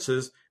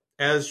expenses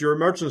as your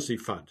emergency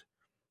fund.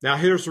 Now,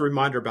 here's a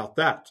reminder about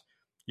that.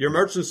 Your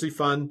emergency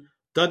fund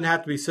doesn't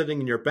have to be sitting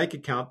in your bank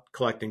account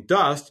collecting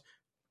dust,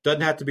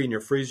 doesn't have to be in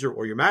your freezer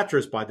or your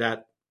mattress by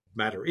that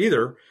matter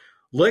either.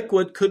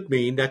 Liquid could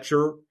mean that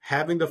you're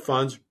having the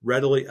funds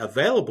readily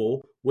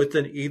available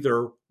within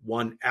either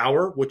 1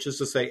 hour, which is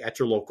to say at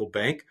your local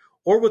bank,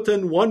 or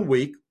within 1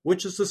 week,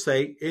 which is to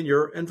say in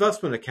your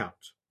investment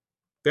account.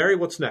 Barry,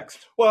 what's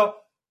next? Well,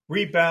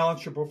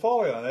 rebalance your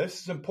portfolio. Now,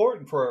 this is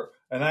important for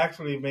an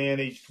actively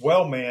managed,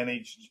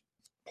 well-managed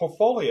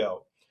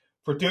portfolio.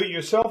 For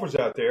do-it-yourselfers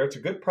out there, it's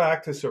a good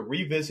practice to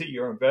revisit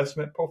your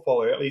investment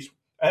portfolio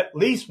at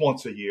least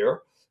once a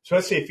year,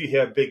 especially if you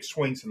have big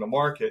swings in the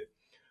market,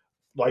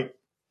 like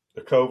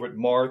the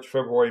COVID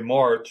February,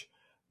 March.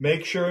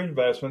 Make sure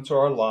investments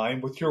are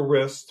aligned with your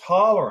risk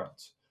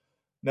tolerance.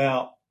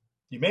 Now,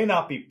 you may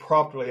not be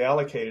properly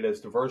allocated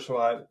as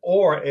diversified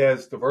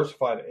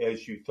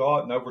as you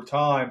thought, and over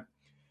time,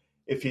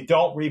 if you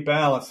don't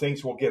rebalance,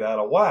 things will get out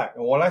of whack.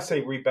 And when I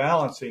say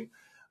rebalancing,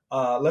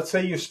 let's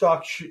say your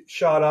stock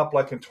shot up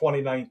like in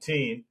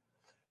 2019,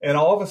 and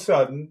all of a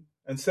sudden,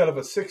 instead of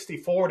a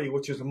 60-40,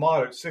 which is a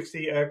moderate,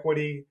 60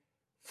 equity,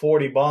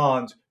 40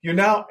 bonds, you're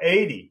now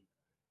 80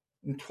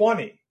 and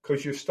 20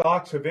 because your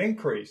stocks have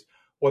increased.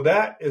 Well,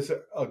 that is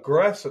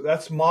aggressive.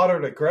 That's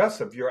moderate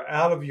aggressive. You're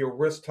out of your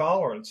risk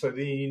tolerance. So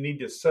then you need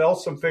to sell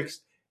some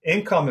fixed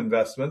income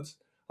investments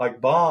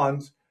like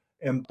bonds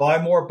and buy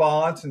more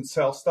bonds and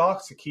sell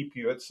stocks to keep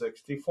you at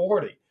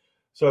 60-40.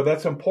 So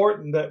that's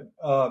important that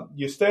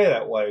you stay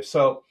that way.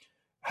 So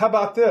how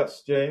about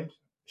this, James?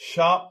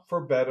 Shop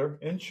for better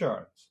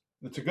insurance.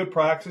 It's a good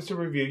practice to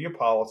review your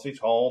policies,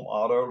 home,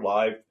 auto,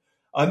 life.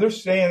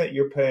 Understand that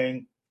you're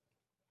paying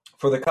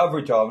for the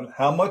coverage of it,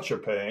 how much you're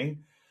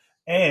paying,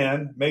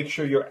 and make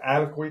sure you're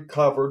adequately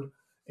covered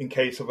in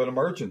case of an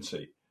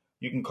emergency.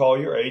 You can call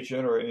your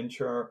agent or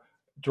insurer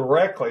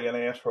directly and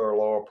ask for a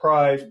lower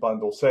price,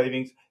 bundle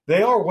savings.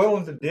 They are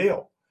willing to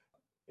deal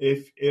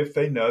if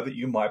they know that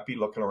you might be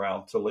looking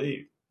around to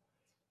leave.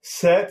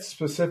 Set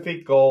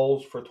specific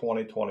goals for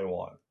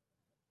 2021.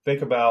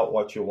 Think about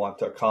what you want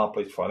to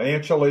accomplish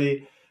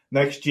financially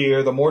next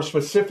year. The more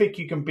specific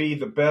you can be,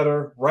 the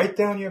better. Write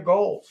down your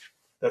goals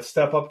that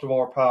step up to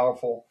more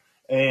powerful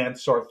and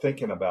start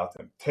thinking about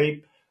them.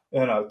 Tape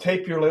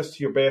your list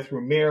to your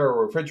bathroom mirror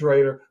or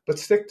refrigerator, but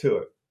stick to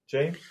it.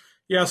 James?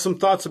 Yeah, some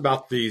thoughts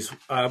about these.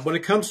 When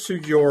it comes to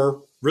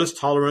your risk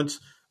tolerance,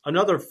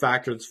 another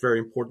factor that's very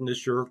important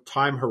is your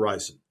time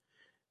horizon.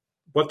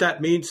 What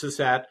that means is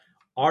that,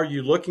 are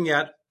you looking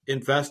at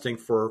investing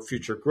for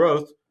future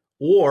growth,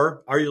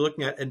 or are you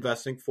looking at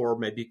investing for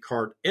maybe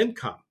current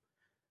income?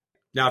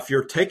 Now, if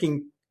you're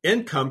taking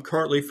income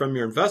currently from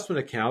your investment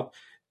account,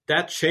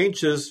 that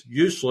changes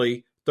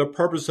usually the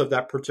purpose of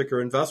that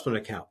particular investment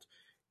account.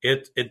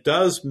 It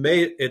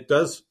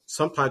does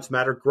sometimes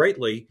matter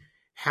greatly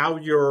how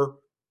you're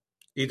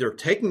either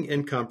taking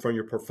income from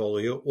your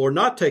portfolio or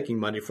not taking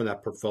money from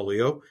that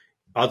portfolio,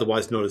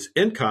 otherwise known as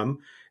income,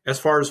 as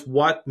far as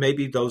what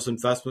maybe those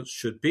investments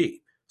should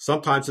be.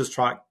 Sometimes it's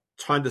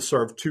trying to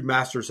serve two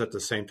masters at the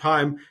same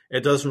time.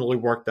 It doesn't really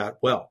work that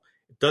well.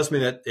 It doesn't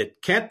mean that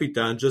it can't be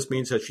done, just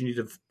means that you need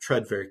to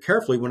tread very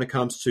carefully when it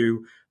comes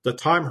to the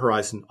time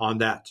horizon on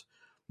that.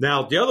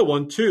 Now, the other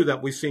one, too,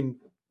 that we've seen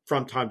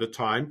from time to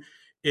time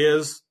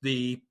is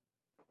the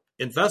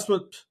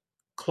investment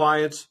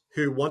clients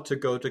who want to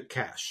go to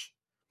cash.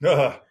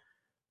 Our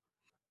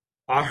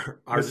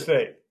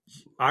Mistake.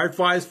 Our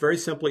advice very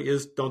simply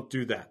is don't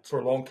do that.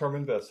 For long-term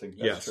investing,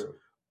 that's yes. true.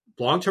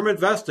 Long-term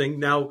investing.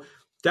 Now,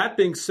 that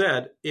being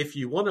said, if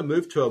you want to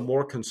move to a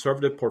more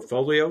conservative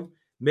portfolio,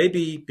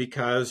 maybe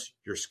because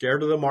you're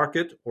scared of the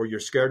market or you're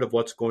scared of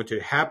what's going to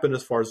happen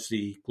as far as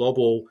the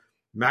global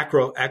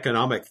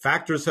macroeconomic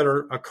factors that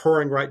are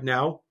occurring right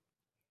now.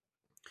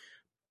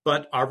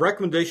 But our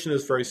recommendation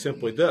is very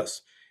simply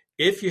this.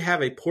 If you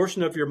have a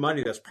portion of your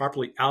money that's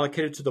properly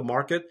allocated to the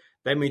market,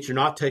 that means you're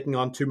not taking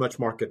on too much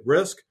market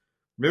risk.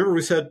 Remember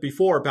we said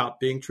before about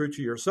being true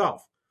to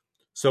yourself.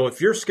 So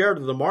if you're scared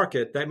of the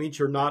market, that means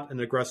you're not an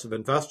aggressive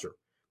investor.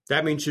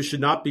 That means you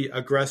should not be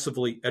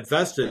aggressively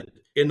invested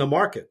in the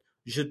market.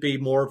 You should be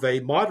more of a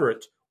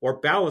moderate or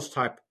balanced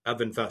type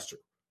of investor.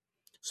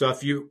 So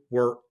if you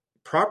were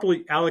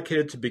properly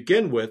allocated to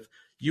begin with,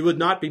 you would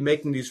not be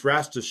making these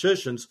rash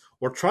decisions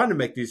or trying to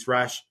make these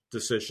rash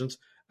decisions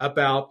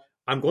about,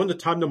 I'm going to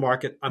time the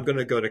market, I'm going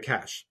to go to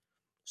cash.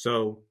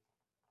 So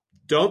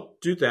don't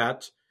do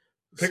that.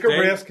 Pick a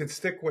risk and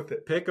stick with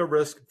it. Pick a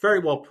risk. Very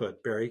well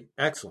put, Barry.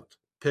 Excellent.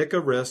 Pick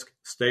a risk,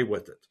 stay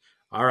with it.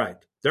 All right.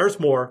 There's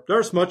more.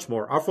 There's much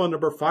more. Our phone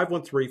number,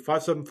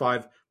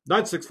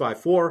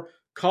 513-575-9654.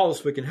 Call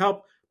us. We can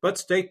help. But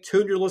stay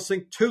tuned. You're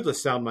listening to the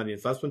Sound Money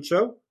Investment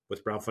Show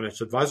with Brown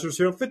Financial Advisors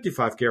here on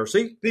 55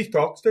 KRC. The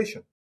Talk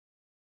Station.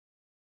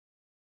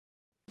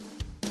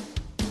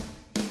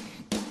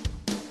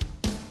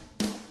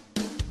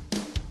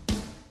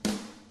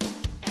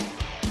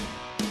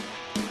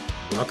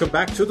 Welcome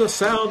back to the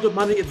Sound of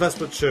Money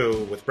Investment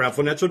Show with Brown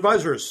Financial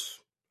Advisors.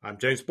 I'm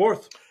James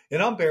Borth.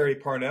 And I'm Barry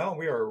Parnell.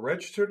 We are a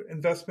registered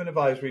investment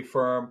advisory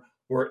firm.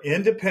 We're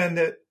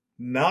independent,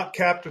 not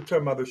captive to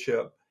a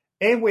mothership,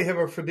 and we have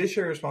a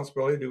fiduciary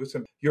responsibility to do what's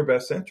in your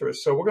best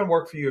interest. So we're going to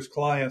work for you as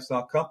clients,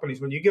 not companies.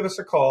 When you give us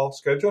a call,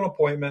 schedule an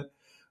appointment.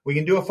 We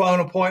can do a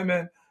phone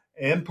appointment,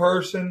 in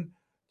person.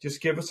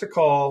 Just give us a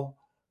call,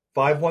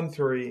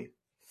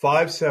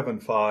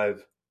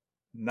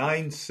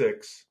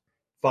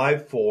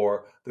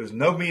 513-575-9654. There's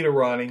no meter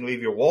running.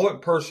 Leave your wallet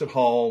and purse at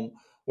home.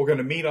 We're going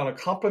to meet on a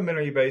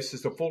complimentary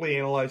basis to fully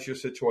analyze your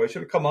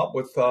situation and come up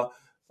with a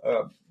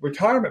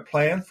retirement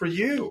plan for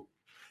you.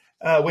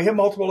 We have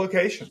multiple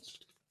locations: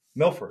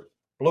 Milford,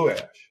 Blue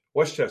Ash,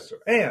 Westchester,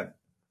 and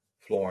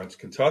Florence,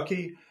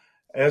 Kentucky.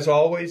 As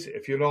always,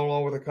 if you're no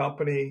longer with a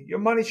company, your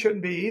money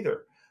shouldn't be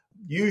either.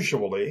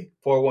 Usually,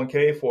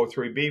 401k,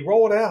 403b,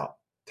 roll it out.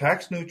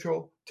 Tax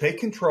neutral, take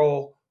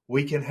control.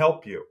 We can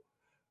help you.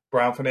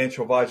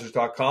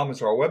 BrownFinancialAdvisors.com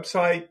is our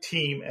website.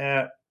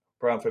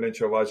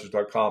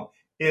 Team@BrownFinancialAdvisors.com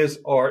is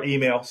our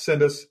email.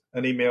 Send us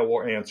an email.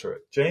 We'll answer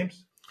it.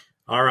 James?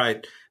 All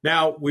right.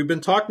 Now, we've been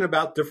talking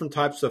about different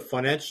types of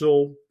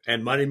financial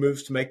and money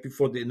moves to make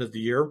before the end of the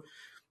year.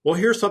 Well,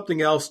 here's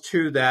something else,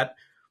 too, that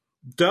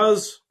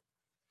does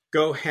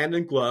go hand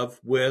in glove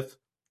with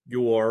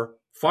your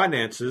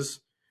finances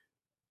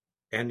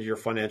and your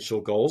financial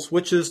goals,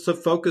 which is to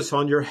focus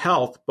on your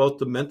health, both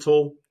the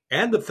mental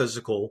and the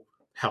physical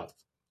health.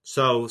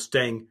 So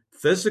staying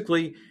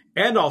physically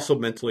and also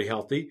mentally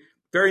healthy,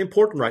 very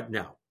important right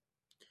now.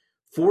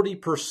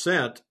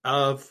 40%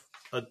 of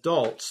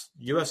adults,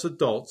 U.S.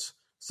 adults,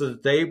 so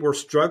that they were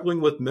struggling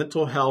with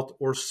mental health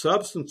or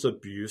substance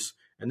abuse.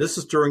 And this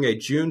is during a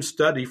June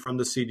study from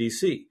the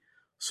CDC.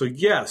 So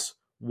yes,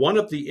 one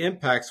of the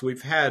impacts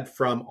we've had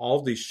from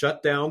all these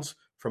shutdowns,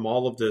 from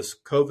all of this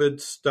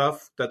COVID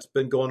stuff that's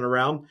been going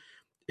around,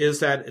 is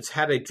that it's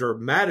had a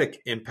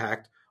dramatic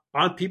impact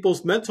on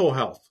people's mental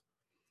health.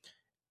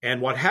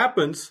 And what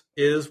happens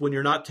is when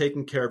you're not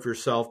taking care of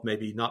yourself,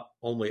 maybe not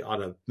only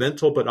on a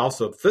mental, but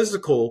also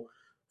physical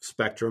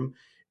spectrum,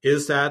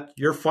 is that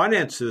your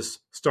finances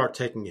start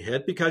taking a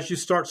hit because you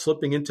start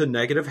slipping into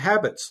negative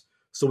habits.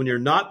 So when you're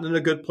not in a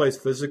good place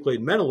physically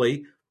and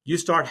mentally, you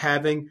start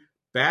having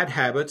bad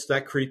habits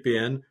that creep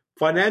in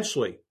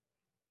financially.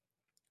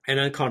 And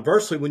then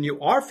conversely, when you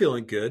are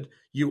feeling good,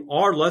 you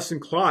are less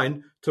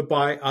inclined to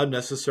buy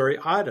unnecessary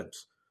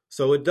items.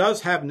 So it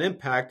does have an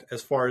impact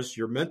as far as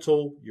your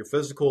mental, your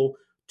physical,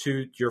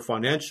 to your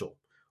financial,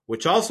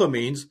 which also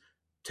means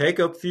take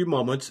a few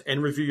moments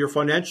and review your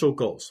financial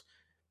goals.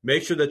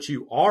 Make sure that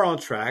you are on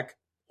track,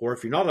 or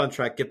if you're not on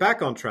track, get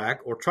back on track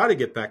or try to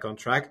get back on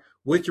track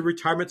with your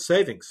retirement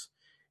savings,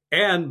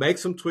 and make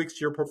some tweaks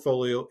to your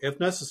portfolio if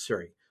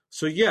necessary.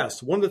 So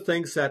yes, one of the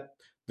things that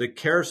the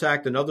CARES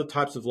Act and other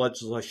types of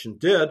legislation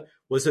did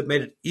was it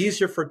made it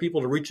easier for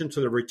people to reach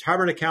into their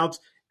retirement accounts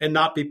and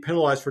not be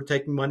penalized for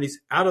taking monies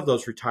out of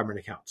those retirement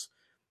accounts.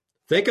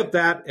 Think of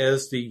that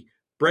as the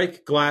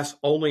break glass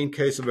only in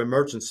case of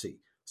emergency.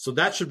 So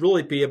that should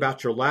really be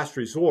about your last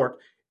resort,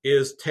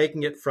 is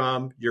taking it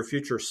from your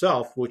future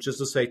self, which is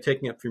to say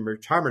taking it from your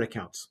retirement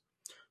accounts.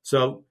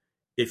 So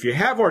if you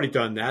have already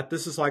done that,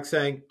 this is like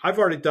saying, I've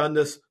already done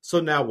this, so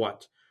now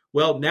what?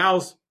 Well,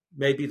 now's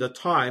maybe the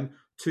time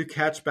to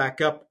catch back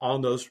up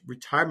on those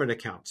retirement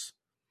accounts.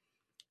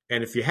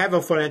 And if you have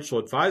a financial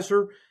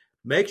advisor,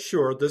 make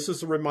sure, this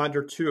is a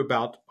reminder too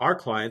about our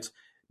clients,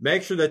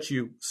 make sure that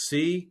you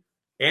see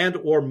and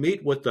or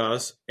meet with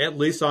us at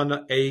least on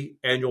an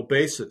annual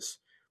basis.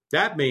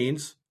 That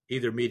means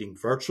either meeting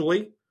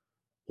virtually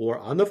or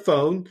on the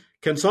phone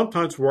can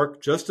sometimes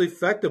work just as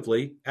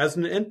effectively as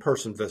an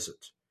in-person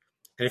visit.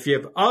 And if you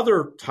have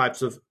other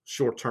types of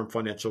short-term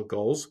financial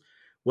goals,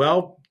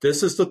 well,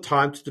 this is the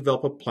time to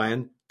develop a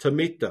plan to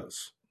meet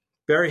those.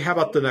 Barry, how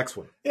about the next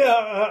one?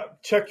 Yeah,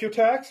 check your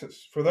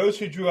taxes. For those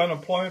who drew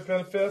unemployment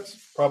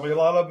benefits, probably a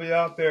lot of you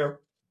out there,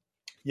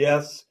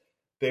 yes,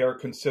 they are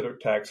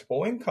considered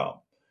taxable income.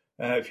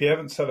 And if you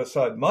haven't set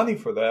aside money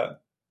for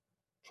that,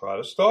 try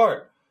to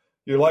start.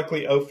 You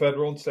likely owe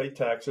federal and state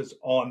taxes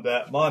on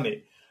that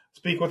money.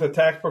 Speak with a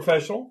tax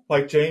professional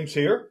like James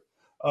here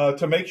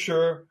to make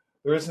sure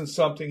there isn't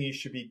something you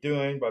should be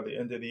doing by the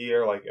end of the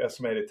year, like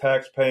estimated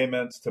tax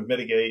payments to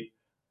mitigate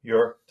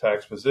your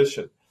tax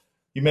position.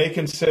 You may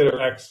consider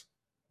tax,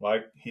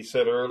 like he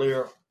said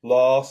earlier,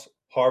 loss,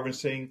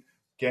 harvesting,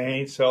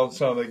 gains, selling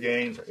some of the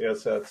gains,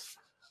 assets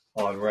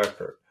on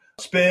record.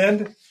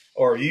 Spend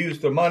or use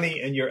the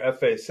money in your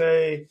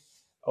FSA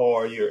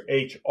or your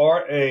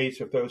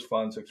HRAs if those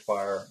funds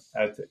expire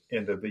at the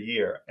end of the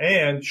year.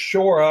 And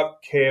shore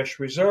up cash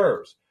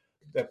reserves.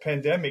 The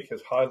pandemic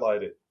has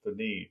highlighted the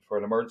need for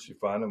an emergency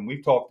fund, and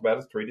we've talked about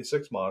it 3 to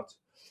 6 months.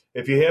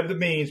 If you have the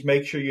means,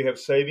 make sure you have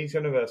savings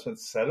and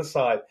investments set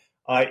aside,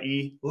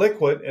 i.e.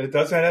 liquid, and it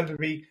doesn't have to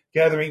be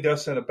gathering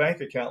dust in a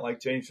bank account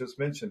like James just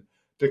mentioned,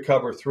 to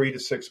cover 3 to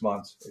 6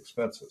 months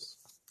expenses.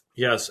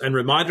 Yes, and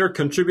reminder,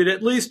 contribute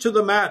at least to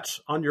the match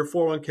on your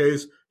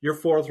 401ks, your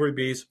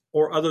 403bs,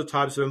 or other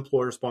types of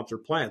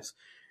employer-sponsored plans.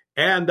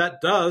 And that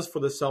does, for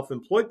the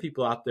self-employed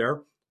people out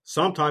there,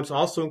 sometimes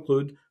also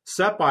include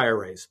SEP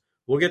IRAs.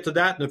 We'll get to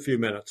that in a few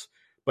minutes.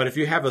 But if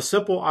you have a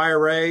simple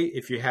IRA,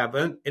 if you have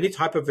any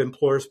type of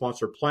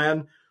employer-sponsored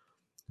plan,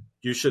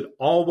 you should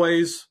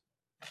always,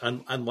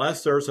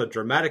 unless there's a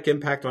dramatic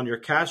impact on your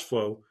cash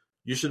flow,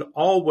 you should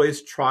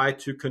always try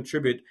to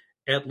contribute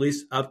at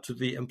least up to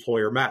the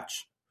employer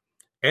match.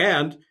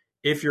 And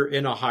if you're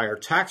in a higher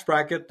tax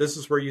bracket, this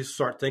is where you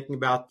start thinking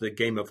about the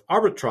game of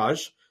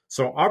arbitrage.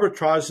 So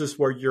arbitrage is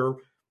where you're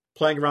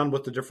playing around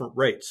with the different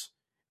rates.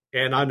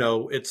 And I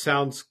know it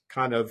sounds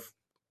kind of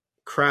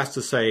crass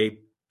to say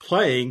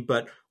playing,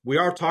 but we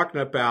are talking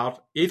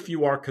about if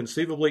you are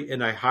conceivably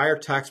in a higher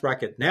tax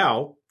bracket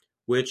now,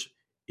 which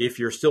if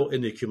you're still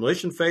in the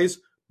accumulation phase,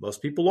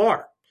 most people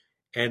are.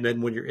 And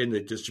then when you're in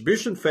the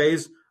distribution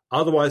phase,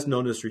 otherwise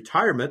known as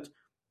retirement,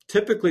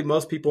 typically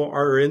most people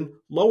are in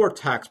lower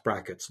tax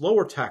brackets,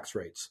 lower tax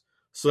rates.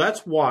 So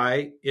that's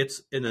why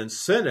it's an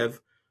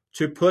incentive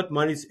to put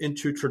monies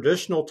into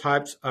traditional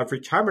types of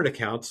retirement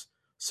accounts,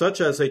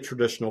 such as a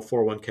traditional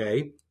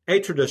 401k, a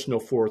traditional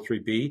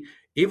 403b,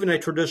 even a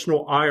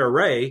traditional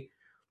IRA,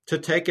 to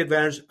take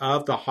advantage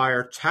of the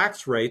higher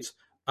tax rates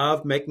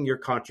of making your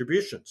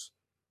contributions.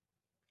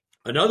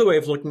 Another way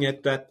of looking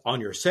at that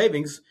on your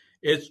savings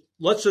is,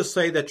 let's just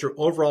say that your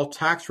overall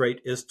tax rate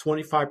is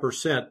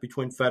 25%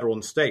 between federal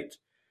and state.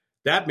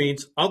 That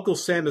means Uncle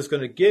Sam is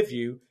going to give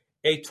you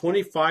a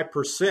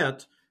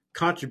 25%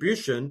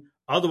 contribution,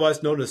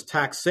 otherwise known as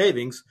tax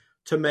savings,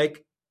 to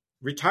make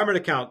retirement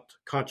account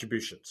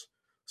contributions.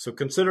 So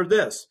consider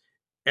this.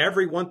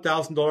 Every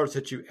 $1,000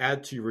 that you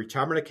add to your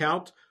retirement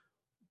account,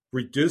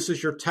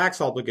 reduces your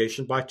tax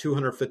obligation by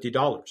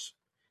 $250.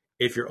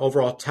 If your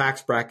overall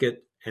tax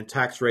bracket and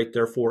tax rate,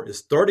 therefore,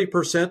 is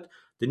 30%,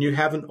 then you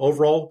have an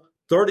overall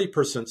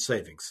 30%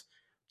 savings.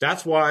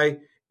 That's why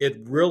it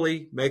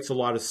really makes a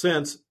lot of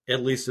sense,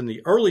 at least in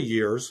the early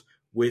years,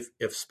 with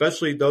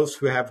especially those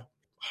who have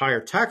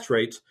higher tax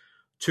rates,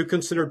 to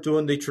consider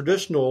doing the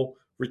traditional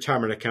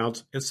retirement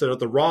accounts instead of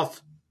the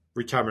Roth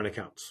retirement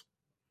accounts.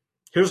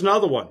 Here's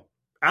another one.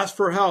 Ask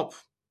for help.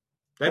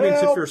 That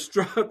means if you're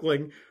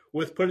struggling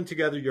with putting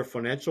together your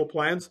financial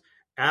plans,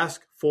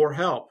 ask for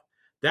help.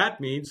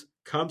 That means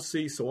come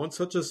see someone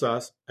such as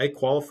us, a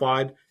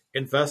qualified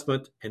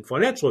investment and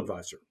financial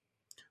advisor.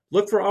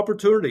 Look for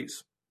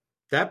opportunities.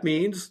 That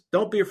means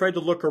don't be afraid to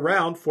look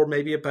around for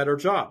maybe a better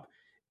job.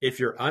 If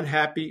you're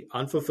unhappy,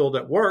 unfulfilled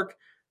at work,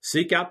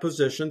 seek out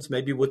positions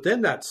maybe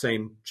within that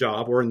same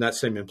job or in that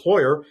same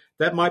employer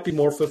that might be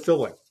more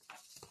fulfilling.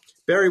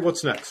 Barry,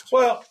 what's next?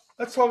 Well,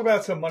 let's talk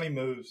about some money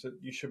moves that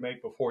you should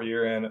make before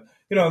year end.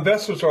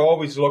 Investors are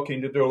always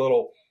looking to do a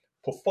little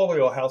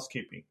portfolio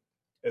housekeeping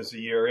as the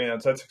year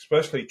ends. That's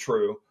especially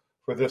true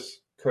for this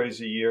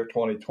crazy year,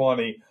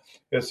 2020.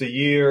 It's a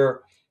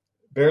year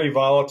very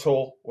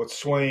volatile with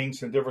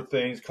swings and different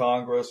things,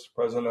 Congress,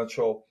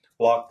 presidential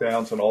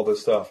lockdowns, and all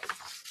this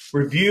stuff.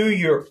 Review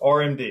your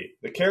RMD.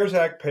 The CARES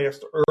Act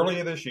passed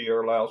earlier this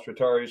year allows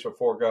retirees to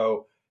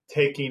forego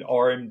taking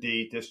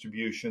RMD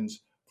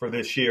distributions for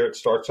this year. It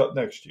starts up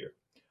next year.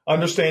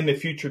 Understand the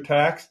future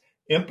tax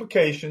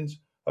implications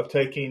of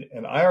taking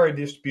an IRA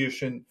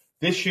distribution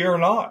this year or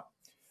not.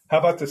 How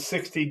about the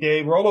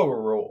 60-day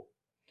rollover rule?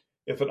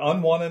 If an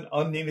unwanted,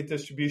 unneeded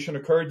distribution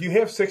occurred, you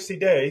have 60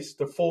 days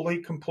to fully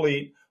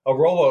complete a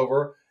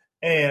rollover,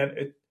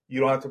 and you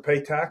don't have to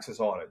pay taxes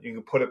on it. You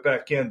can put it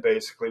back in,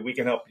 basically. We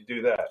can help you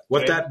do that.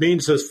 What that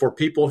means is for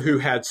people who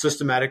had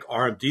systematic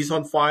RMDs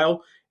on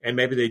file, and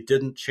maybe they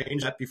didn't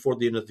change that before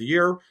the end of the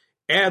year,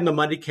 and the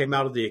money came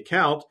out of the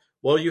account,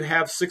 well, you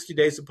have 60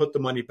 days to put the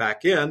money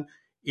back in,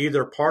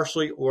 either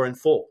partially or in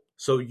full.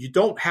 So you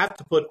don't have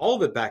to put all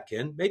of it back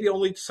in, maybe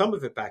only some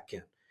of it back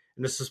in.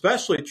 And it's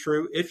especially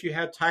true if you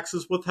had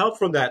taxes withheld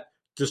from that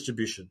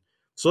distribution.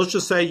 So let's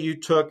just say you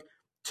took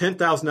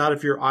 $10,000 out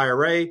of your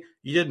IRA.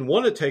 You didn't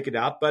want to take it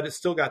out, but it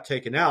still got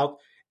taken out,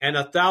 and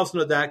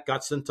 $1,000 of that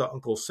got sent to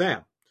Uncle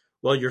Sam.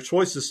 Well, your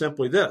choice is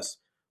simply this.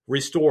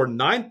 Restore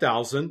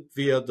 $9,000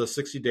 via the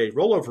 60-day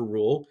rollover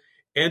rule,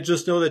 and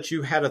just know that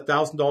you had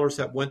 $1,000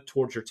 that went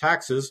towards your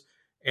taxes.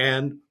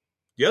 And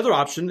the other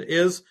option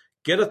is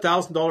get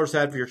 $1,000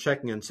 out of your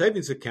checking and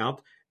savings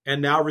account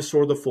and now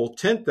restore the full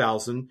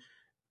 $10,000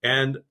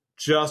 and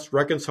just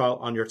reconcile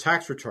on your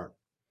tax return.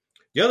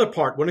 The other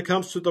part, when it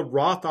comes to the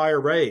Roth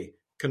IRA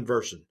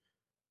conversion,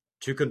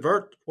 to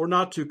convert or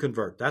not to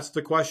convert, that's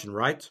the question,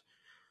 right?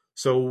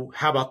 So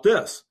how about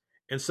this?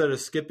 Instead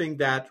of skipping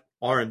that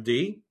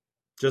RMD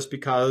just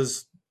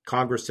because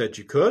Congress said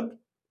you could,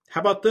 how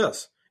about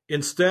this?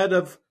 Instead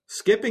of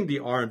skipping the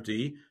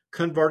RMD,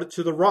 convert it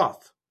to the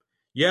Roth.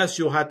 Yes,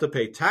 you'll have to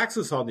pay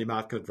taxes on the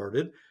amount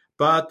converted,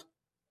 but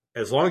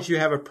as long as you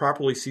have a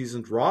properly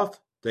seasoned Roth,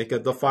 think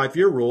of the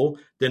 5-year rule,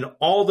 then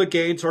all the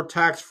gains are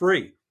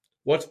tax-free.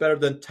 What's better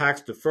than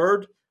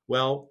tax-deferred?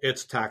 Well,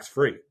 it's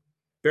tax-free.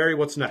 Barry,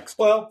 what's next?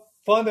 Well,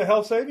 fund a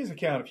health savings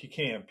account if you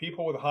can.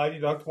 People with high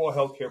deductible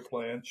health care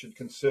plans should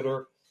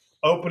consider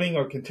opening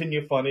or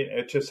continue funding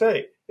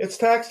HSA. It's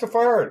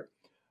tax-deferred.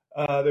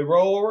 They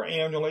roll over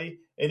annually,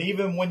 and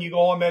even when you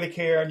go on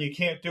Medicare and you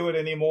can't do it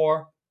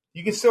anymore,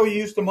 you can still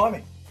use the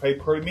money, pay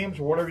premiums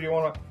or whatever you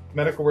want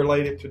medical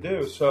related to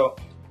do. So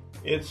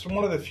it's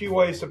one of the few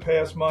ways to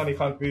pass money,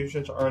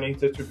 contributions, earnings,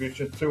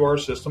 distributions through our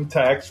system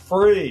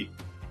tax-free.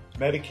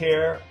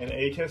 Medicare and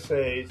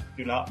HSAs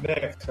do not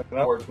mix. In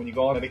other words, when you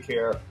go on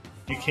Medicare,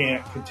 you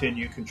can't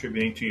continue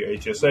contributing to your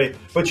HSA,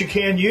 but you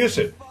can use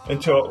it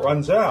until it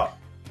runs out.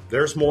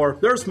 There's more.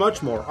 There's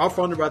much more. Our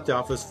phone number at the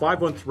office,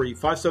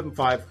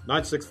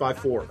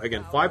 513-575-9654.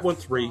 Again,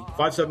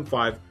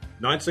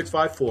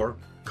 513-575-9654.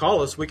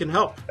 Call us. We can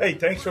help. Hey,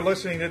 thanks for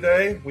listening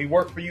today. We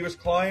work for you as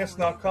clients,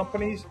 not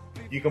companies.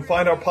 You can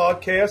find our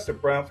podcast at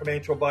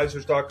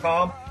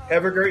brownfinancialadvisors.com.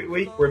 Have a great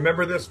week.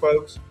 Remember this,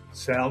 folks.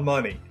 Sound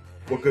money.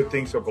 What good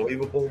things are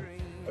believable,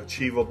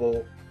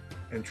 achievable,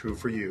 and true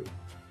for you.